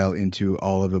 you dial into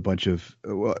all of a bunch of,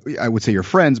 well, I would say your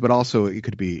friends, but also it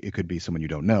could be someone you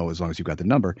don't know, as long as you've got the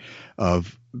number,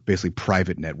 of basically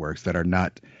private networks that are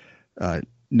not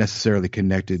necessarily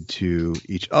connected to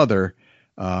each other,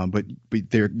 but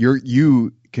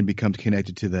you can become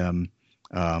connected to them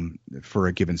for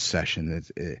a given session.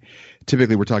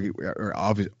 Typically,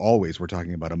 always we're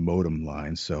talking about a modem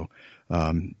line. So,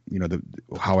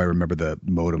 how I remember the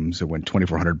modems, it went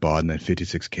 2400 baud and then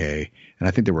 56K, and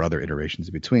I think there were other iterations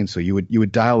in between. So you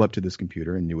would dial up to this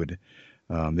computer, and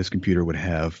this computer would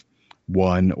have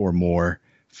one or more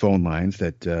phone lines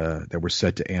that were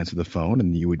set to answer the phone,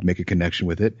 and you would make a connection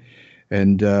with it,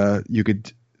 and you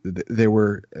could. It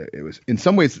was in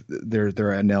some ways there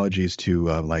are analogies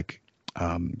to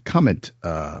comment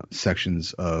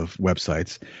sections of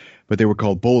websites, but they were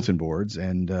called bulletin boards,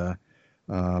 and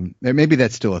maybe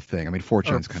that's still a thing. I mean,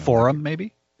 4chan's kind of forum,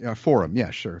 maybe. Yeah, forum.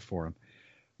 Yeah, sure, forum.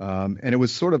 And it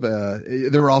was sort of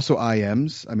there were also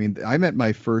IMs. I mean, I met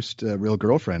my first real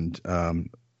girlfriend on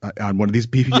one of these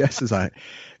BBSs. I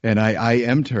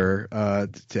IM'd her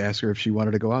to ask her if she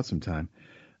wanted to go out sometime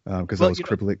because I was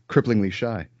cripplingly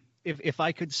shy. If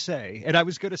I could say, and I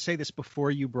was going to say this before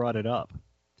you brought it up,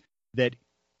 that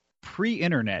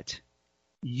pre-internet,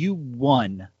 you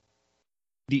won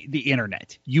the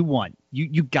internet. You won.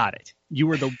 You got it. You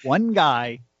were the one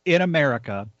guy in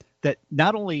America that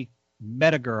not only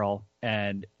met a girl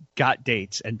and got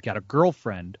dates and got a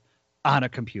girlfriend on a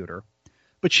computer,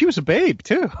 but she was a babe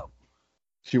too.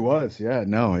 She was, yeah.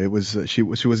 No, it was she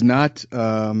was not. She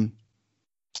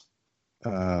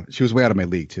was way out of my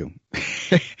league too,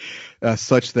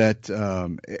 such that.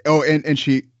 And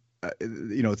she,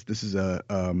 this is a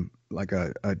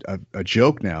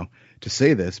joke now to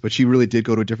say this, but she really did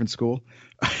go to a different school.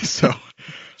 So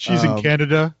she's in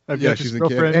Canada. She's in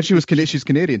Canada, and she's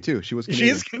Canadian too. She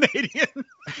is Canadian.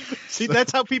 See,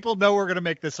 that's how people know we're going to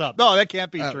make this up. No, that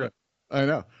can't be true. I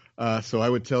know. So I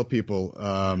would tell people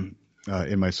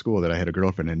in my school that I had a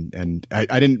girlfriend, and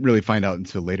I didn't really find out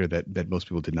until later that most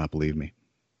people did not believe me.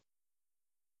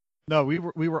 No, we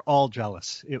were all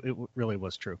jealous. It really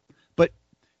was true. But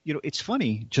it's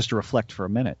funny, just to reflect for a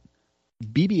minute.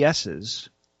 BBSs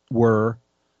were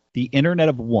the internet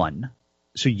of one,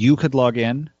 so you could log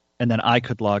in, and then I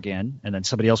could log in, and then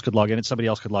somebody else could log in, and somebody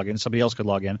else could log in, and somebody else could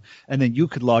log in, and then you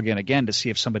could log in again to see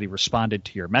if somebody responded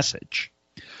to your message.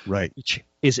 Right. Which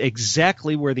is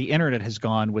exactly where the internet has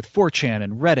gone with 4chan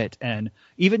and Reddit and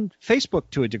even Facebook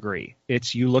to a degree.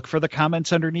 It's you look for the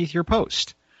comments underneath your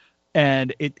post.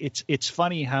 And it's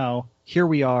funny how here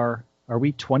we are. Are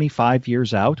we 25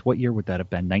 years out? What year would that have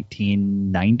been?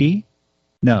 1990?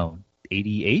 No,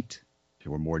 88?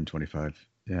 We're more than 25.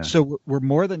 Yeah. So we're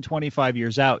more than 25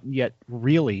 years out, and yet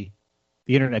really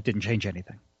the internet didn't change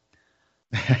anything.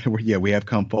 Yeah, we have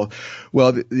come full.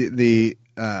 Well,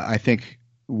 I think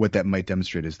what that might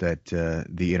demonstrate is that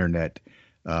the internet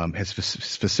has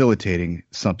facilitating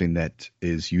something that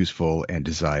is useful and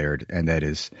desired, and that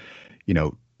is,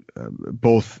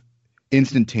 both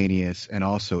instantaneous and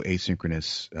also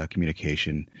asynchronous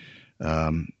communication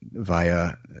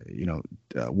via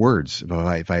words,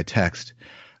 via text.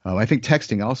 I think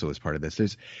texting also is part of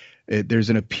this. There's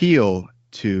an appeal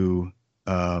to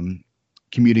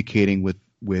communicating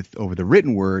with over the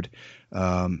written word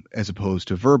as opposed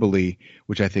to verbally,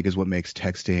 which I think is what makes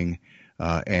texting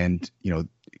and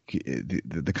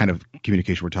the kind of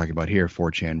communication we're talking about here,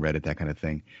 4chan, Reddit, that kind of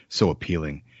thing, so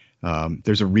appealing.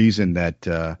 There's a reason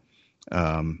that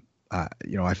I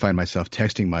find myself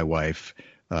texting my wife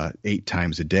 8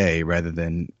 times a day rather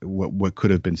than what could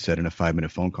have been said in a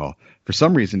 5-minute phone call. For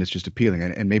some reason, it's just appealing,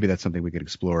 and maybe that's something we could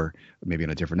explore maybe in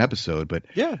a different episode. But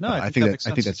yeah, no, I think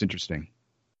that's interesting.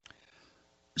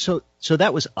 So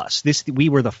that was us. We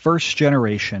were the first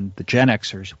generation, the Gen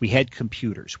Xers. We had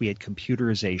computers. We had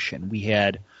computerization. We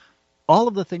had all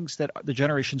of the things that the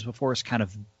generations before us kind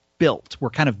of built. Were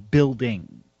kind of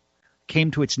building.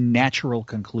 Came to its natural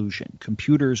conclusion.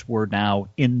 Computers were now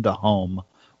in the home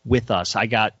with us. I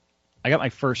got my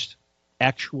first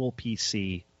actual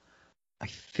PC, I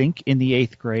think in the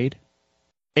 8th grade,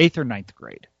 8th or 9th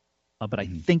grade, but I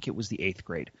think it was the 8th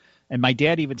grade. And my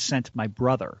dad even sent my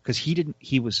brother because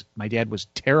my dad was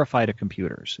terrified of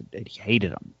computers and he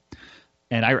hated them.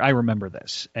 And I remember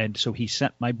this. And so he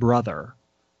sent my brother,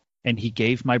 and he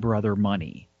gave my brother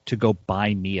money to go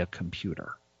buy me a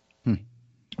computer.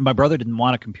 My brother didn't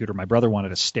want a computer. My brother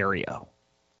wanted a stereo.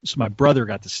 So my brother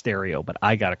got the stereo, but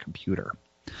I got a computer.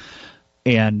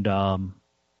 And and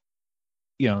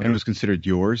it was considered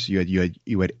yours. You had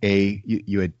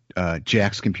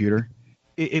Jack's computer.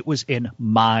 It was in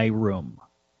my room.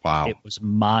 Wow. It was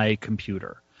my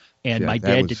computer. And Yeah, my that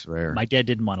dad was rare. my dad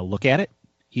didn't want to look at it.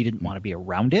 He didn't want to be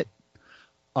around it.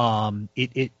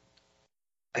 It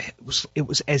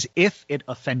was as if it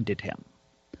offended him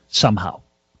somehow.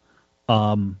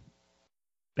 And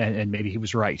maybe he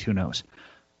was right, who knows.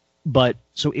 But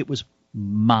so it was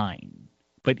mine.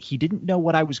 But he didn't know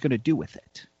what I was going to do with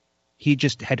it. He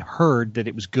just had heard that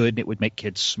it was good and it would make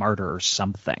kids smarter or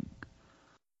something.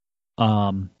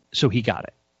 So he got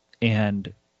it.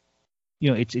 And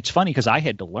it's funny because I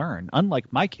had to learn,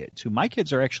 unlike my kids, my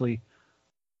kids are actually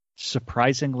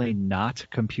surprisingly not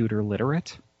computer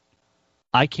literate.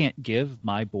 I can't give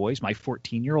my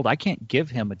 14-year-old, I can't give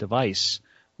him a device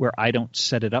where I don't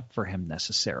set it up for him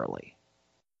necessarily.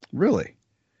 Really?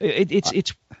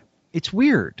 It's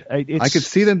weird. I could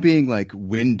see them being like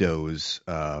Windows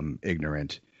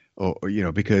ignorant, or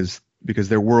because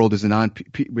their world isn't on.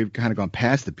 We've kind of gone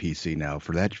past the PC now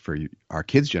for our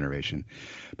kids' generation.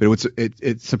 But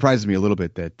it surprises me a little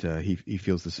bit that he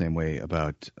feels the same way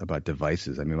about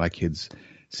devices. I mean, my kids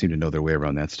seem to know their way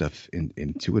around that stuff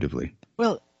intuitively.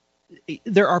 Well,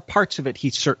 there are parts of it he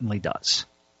certainly does,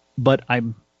 but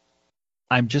I'm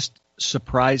just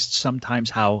surprised sometimes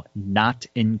how not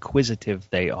inquisitive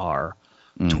they are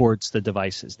towards the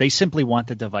devices. They simply want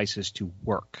the devices to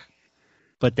work,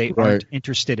 but they aren't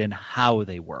interested in how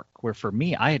they work. Where for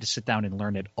me, I had to sit down and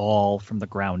learn it all from the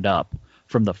ground up,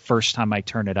 from the first time I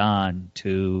turn it on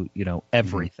to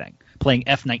everything. Playing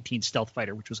F-19 Stealth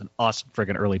Fighter, which was an awesome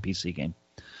friggin' early PC game.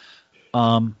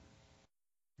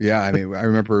 Yeah, I mean, I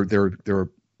remember there were.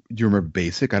 Do you remember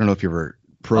BASIC? I don't know if you ever.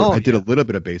 I did a little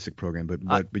bit of BASIC program, but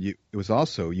it was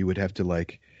also, you would have to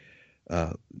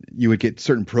you would get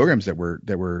certain programs that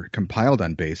were compiled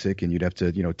on BASIC, and you'd have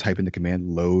to type in the command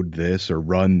load this or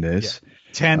run this. Yeah.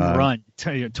 10 run,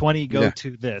 20 go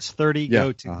to this, 30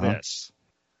 go to this.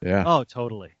 Yeah. Oh,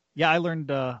 totally. Yeah, I learned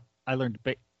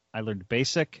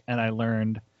BASIC, and I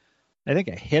learned, I think,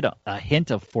 a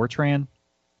hint of Fortran,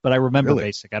 but I remember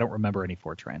BASIC. I don't remember any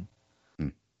Fortran.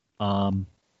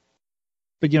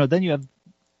 But then you have.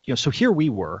 So here we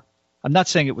were. I'm not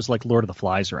saying it was like Lord of the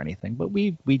Flies or anything, but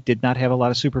we did not have a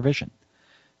lot of supervision.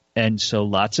 And so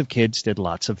lots of kids did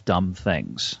lots of dumb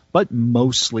things, but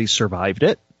mostly survived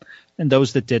it. And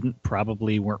those that didn't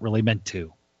probably weren't really meant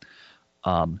to.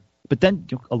 But then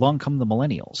along come the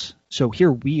millennials. So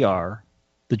here we are,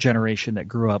 the generation that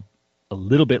grew up a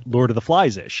little bit Lord of the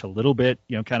Flies-ish, a little bit,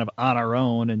 kind of on our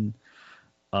own and,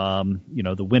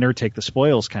 the winner take the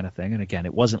spoils kind of thing. And again,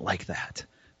 it wasn't like that.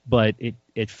 But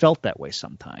it felt that way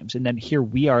sometimes. And then here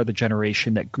we are, the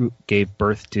generation that gave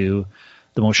birth to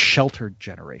the most sheltered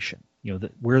generation.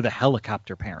 We're the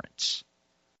helicopter parents.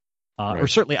 Or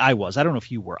certainly I was. I don't know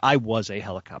if you were. I was a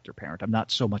helicopter parent. I'm not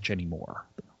so much anymore.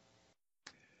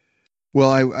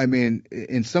 Well, I mean,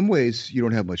 in some ways, you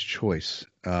don't have much choice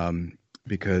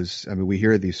because, I mean, we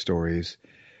hear these stories,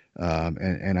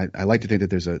 and I like to think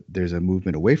that there's a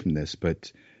movement away from this.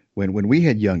 But when we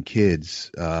had young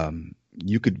kids,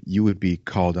 you would be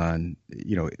called on,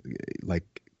 like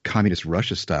communist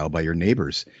Russia style by your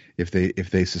neighbors if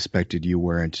they suspected you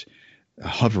weren't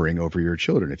hovering over your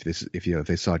children. If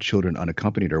they saw children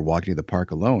unaccompanied or walking to the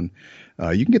park alone,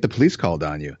 you can get the police called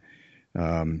on you,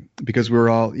 because we're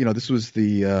all, this was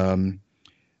the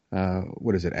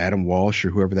what is it, Adam Walsh or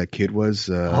whoever that kid was.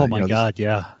 Oh my God,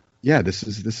 yeah. Yeah, this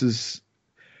is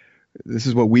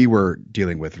what we were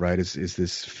dealing with, right? Is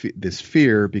this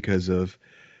fear because of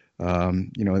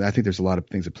I think there's a lot of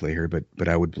things at play here, but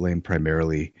I would blame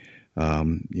primarily,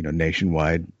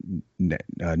 nationwide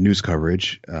news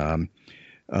coverage,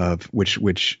 of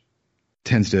which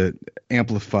tends to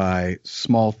amplify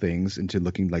small things into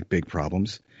looking like big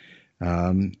problems.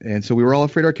 And so we were all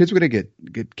afraid our kids were going to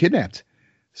get kidnapped.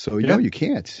 So you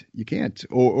can't,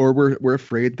 or we're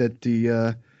afraid that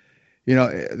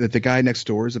that the guy next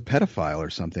door is a pedophile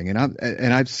or something.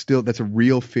 And I've still, that's a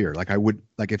real fear. Like I would,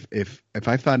 like if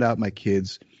I found out my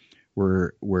kids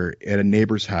were at a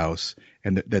neighbor's house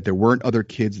and that there weren't other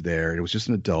kids there, it was just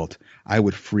an adult, I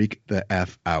would freak the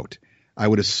F out. I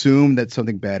would assume that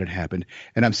something bad had happened.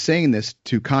 And I'm saying this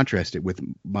to contrast it with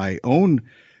my own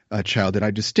child that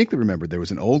I distinctly remember. There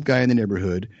was an old guy in the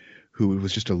neighborhood who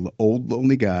was just an old,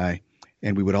 lonely guy.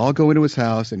 And we would all go into his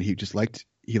house and he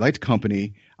liked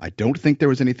company. I don't think there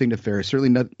was anything nefarious.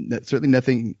 Certainly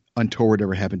nothing untoward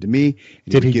ever happened to me.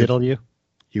 Did he diddle you?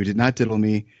 He did not diddle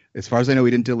me. As far as I know,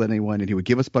 he didn't diddle anyone, and he would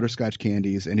give us butterscotch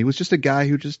candies. And he was just a guy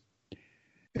who just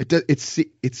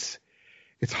it's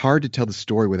hard to tell the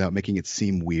story without making it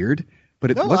seem weird,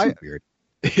 but it wasn't weird.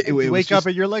 You wake up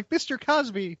and you're like, Mr.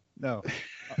 Cosby. No.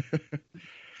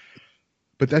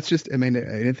 But that's just, I mean, I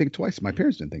didn't think twice. My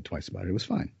parents didn't think twice about it. It was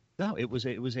fine. No, it was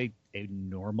a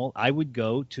normal. I would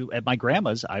go to at my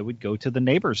grandma's. I would go to the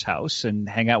neighbor's house and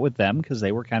hang out with them because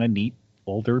they were kind of neat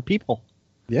older people.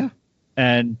 Yeah,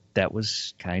 and that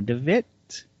was kind of it.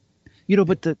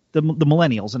 But the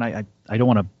millennials, and I don't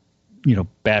want to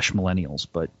bash millennials,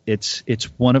 but it's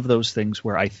one of those things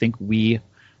where I think we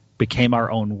became our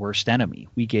own worst enemy.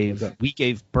 We gave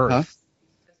birth. Huh?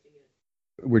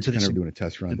 We're kind of doing a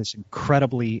test run. To this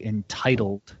incredibly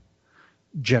entitled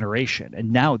generation,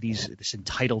 and now this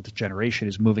entitled generation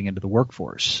is moving into the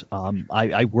workforce.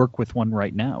 I work with one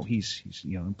right now. He's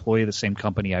employee of the same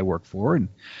company I work for, and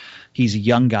he's a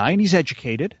young guy and he's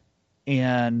educated,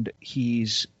 and he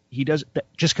does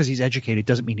just because he's educated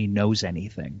doesn't mean he knows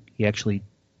anything. He actually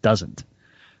doesn't,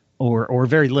 or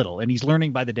very little, and he's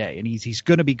learning by the day, and he's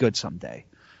going to be good someday,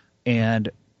 and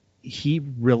he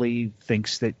really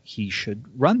thinks that he should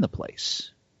run the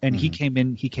place. And he came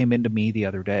into me the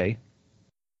other day.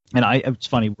 And it's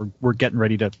funny, we're getting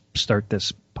ready to start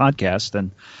this podcast,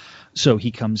 and so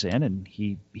he comes in and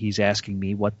he's asking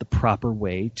me what the proper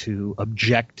way to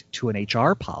object to an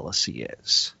HR policy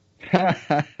is.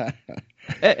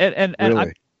 and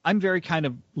really? I'm very kind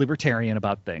of libertarian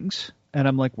about things, and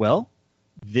I'm like, well,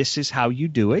 this is how you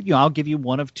do it. I'll give you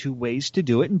one of two ways to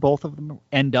do it, and both of them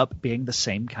end up being the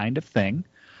same kind of thing.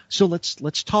 So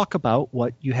let's talk about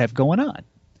what you have going on.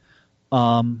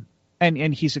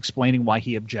 And he's explaining why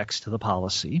he objects to the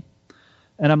policy.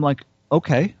 And I'm like,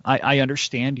 okay, I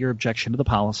understand your objection to the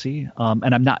policy.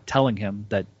 And I'm not telling him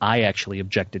that I actually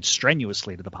objected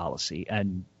strenuously to the policy.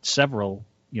 And several,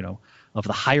 of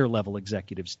the higher level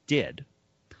executives did.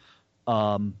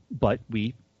 But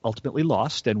we ultimately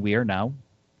lost, and we are now,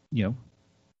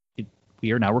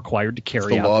 required to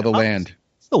carry out the law of the land.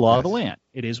 It's the law of the land.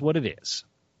 It is what it is.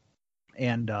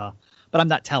 And but I'm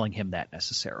not telling him that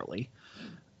necessarily.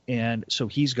 And so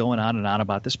he's going on and on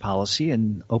about this policy,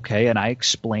 and I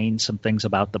explained some things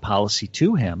about the policy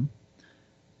to him,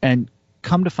 and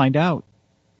come to find out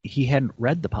he hadn't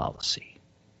read the policy.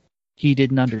 He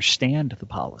didn't understand the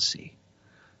policy,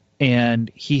 and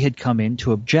he had come in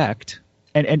to object.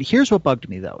 And here's what bugged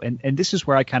me, though, and this is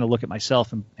where I kind of look at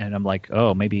myself, and I'm like,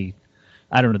 oh, maybe,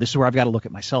 I don't know, this is where I've got to look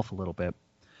at myself a little bit.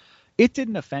 It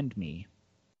didn't offend me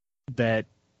that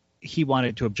he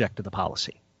wanted to object to the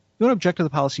policy. You want to object to the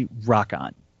policy, rock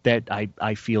on. That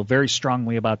I feel very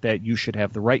strongly about that. You should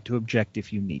have the right to object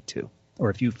if you need to, or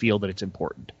if you feel that it's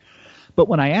important. But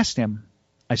when I asked him,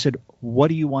 I said, what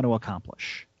do you want to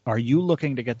accomplish? Are you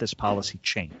looking to get this policy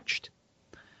changed?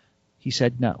 He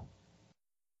said no.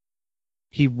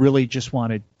 He really just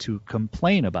wanted to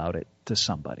complain about it to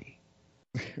somebody,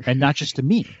 and not just to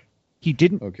me. He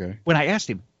didn't. Okay. When I asked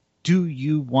him, do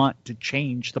you want to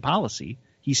change the policy?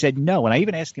 He said no. And I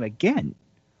even asked him again,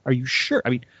 are you sure?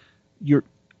 I mean,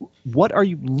 what are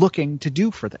you looking to do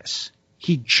for this?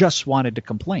 He just wanted to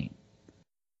complain.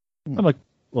 I'm like,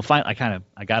 well, fine. I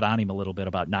got on him a little bit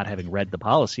about not having read the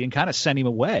policy and kind of sent him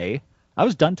away. I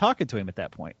was done talking to him at that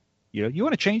point. You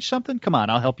want to change something? Come on,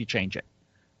 I'll help you change it.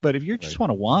 But if you just want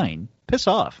to whine, piss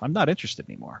off. I'm not interested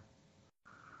anymore.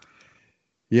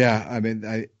 Yeah, I mean,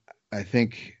 I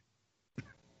think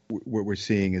what we're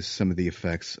seeing is some of the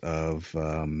effects of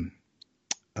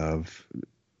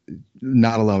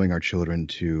not allowing our children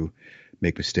to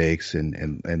make mistakes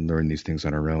and learn these things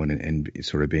on our own, and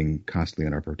sort of being constantly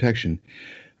on our protection.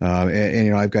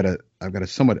 And I've got a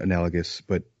somewhat analogous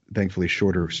but thankfully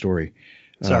shorter story.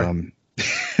 Sorry.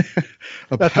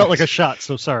 That felt like a shot,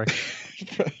 so sorry.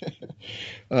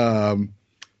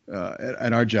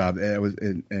 At our job,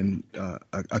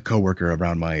 a coworker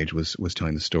around my age was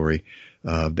telling the story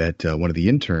that one of the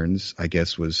interns, I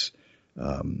guess, was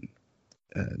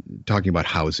talking about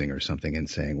housing or something, and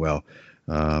saying, well,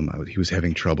 he was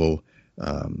having trouble,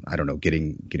 I don't know,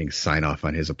 getting sign off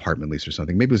on his apartment lease or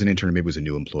something. Maybe it was an intern, maybe it was a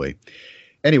new employee.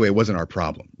 Anyway, it wasn't our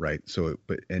problem, right? So,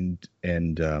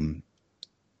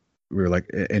 we were like,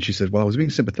 and she said, well, I was being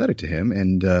sympathetic to him,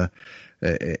 and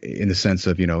in the sense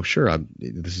of, sure,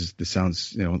 this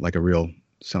sounds, like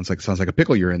sounds like a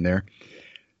pickle you're in there.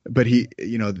 But he,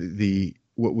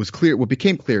 what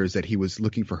became clear is that he was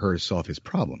looking for her to solve his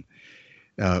problem,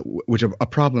 which a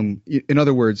problem, in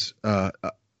other words,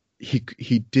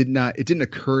 it didn't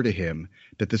occur to him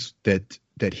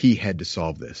that he had to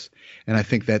solve this. And I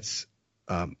think that's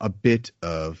a bit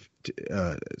of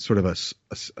sort of a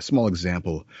small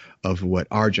example of what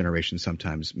our generation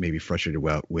sometimes may be frustrated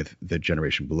about with the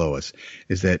generation below us,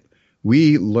 is that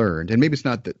we learned, and maybe it's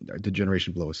not the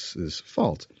generation below us's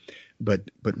fault, but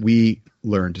we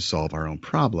learned to solve our own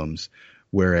problems,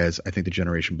 whereas I think the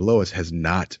generation below us has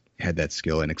not had that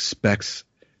skill and expects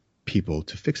people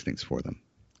to fix things for them.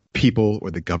 people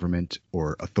or the government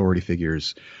or authority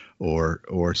figures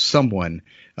or someone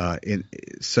in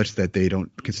such that they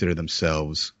don't consider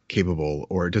themselves capable,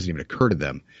 or it doesn't even occur to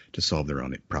them to solve their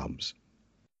own problems.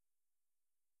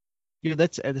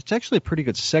 That's actually a pretty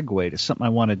good segue to something I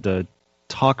wanted to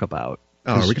talk about.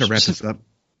 Oh, are we going to wrap this up?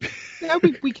 Yeah,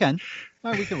 we can.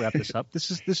 All right, we can wrap this up. This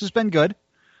has been good.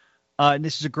 And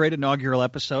this is a great inaugural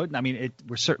episode. I mean,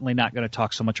 we're certainly not going to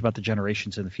talk so much about the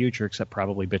generations in the future, except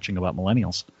probably bitching about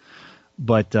millennials.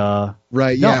 But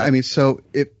right, no, yeah. I mean, so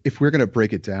if we're going to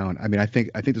break it down, I mean, I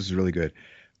think this is really good.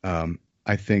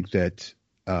 I think that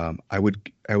I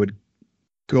would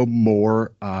go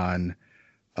more on.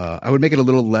 I would make it a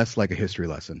little less like a history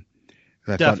lesson.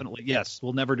 Definitely, yes.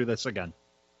 We'll never do this again.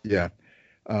 Yeah.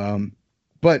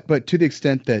 But to the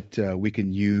extent that we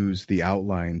can use the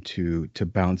outline to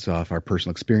bounce off our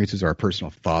personal experiences or our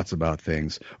personal thoughts about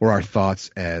things, or our thoughts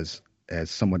as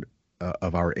someone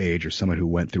of our age or someone who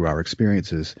went through our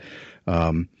experiences,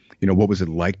 what was it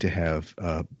like to have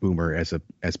Boomer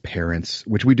as parents,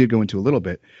 which we did go into a little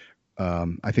bit.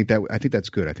 I think that's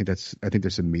good. I think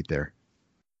there's some meat there.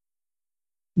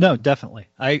 No, definitely.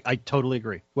 I totally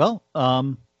agree. Well,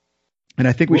 and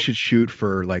I think we should shoot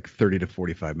for like 30 to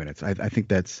 45 minutes. I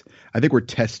think we're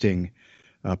testing,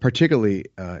 particularly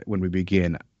when we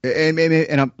begin.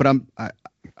 I'm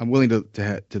willing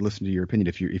to listen to your opinion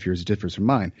if yours differs from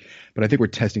mine. But I think we're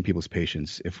testing people's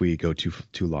patience if we go too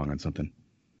long on something.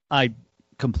 I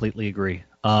completely agree.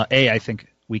 I think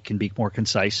we can be more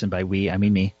concise, and by we, I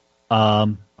mean me. I'll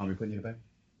be putting you back.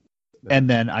 And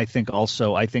then I think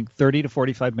 30 to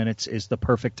 45 minutes is the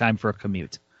perfect time for a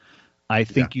commute. I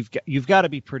think you've got to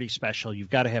be pretty special. You've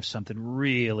got to have something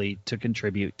really to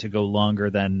contribute to go longer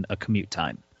than a commute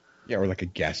time. Yeah, or like a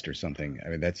guest or something. I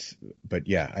mean, but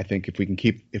yeah, I think if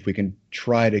we can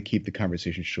try to keep the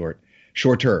conversation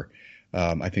shorter,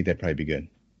 I think that'd probably be good.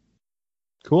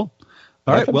 Cool.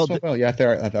 All right. Well, yeah, I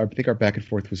think our back and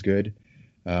forth was good.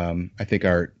 I think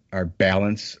our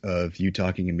balance of you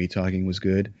talking and me talking was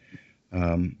good.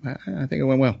 I think it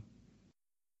went well.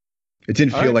 It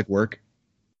didn't feel like work.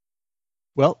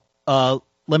 Well,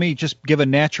 let me just give a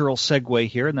natural segue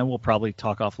here, and then we'll probably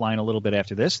talk offline a little bit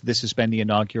after this. This has been the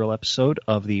inaugural episode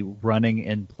of the Running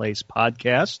in Place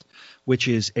podcast, which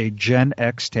is a Gen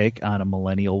X take on a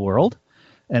millennial world.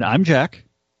 And I'm Jack.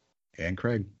 And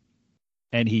Craig.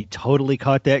 And he totally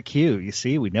caught that cue. You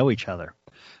see, we know each other.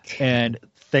 And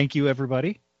thank you,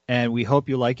 everybody. And we hope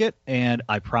you like it. And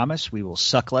I promise we will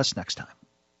suck less next time.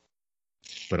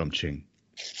 But I'm ching.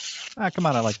 Come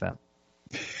on, I like that.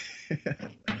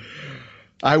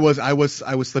 I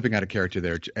was slipping out of character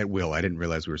there at will. I didn't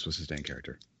realize we were supposed to stay in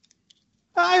character.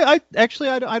 I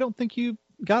don't think you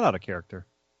got out of character.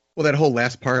 Well, that whole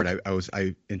last part,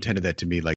 I intended that to be like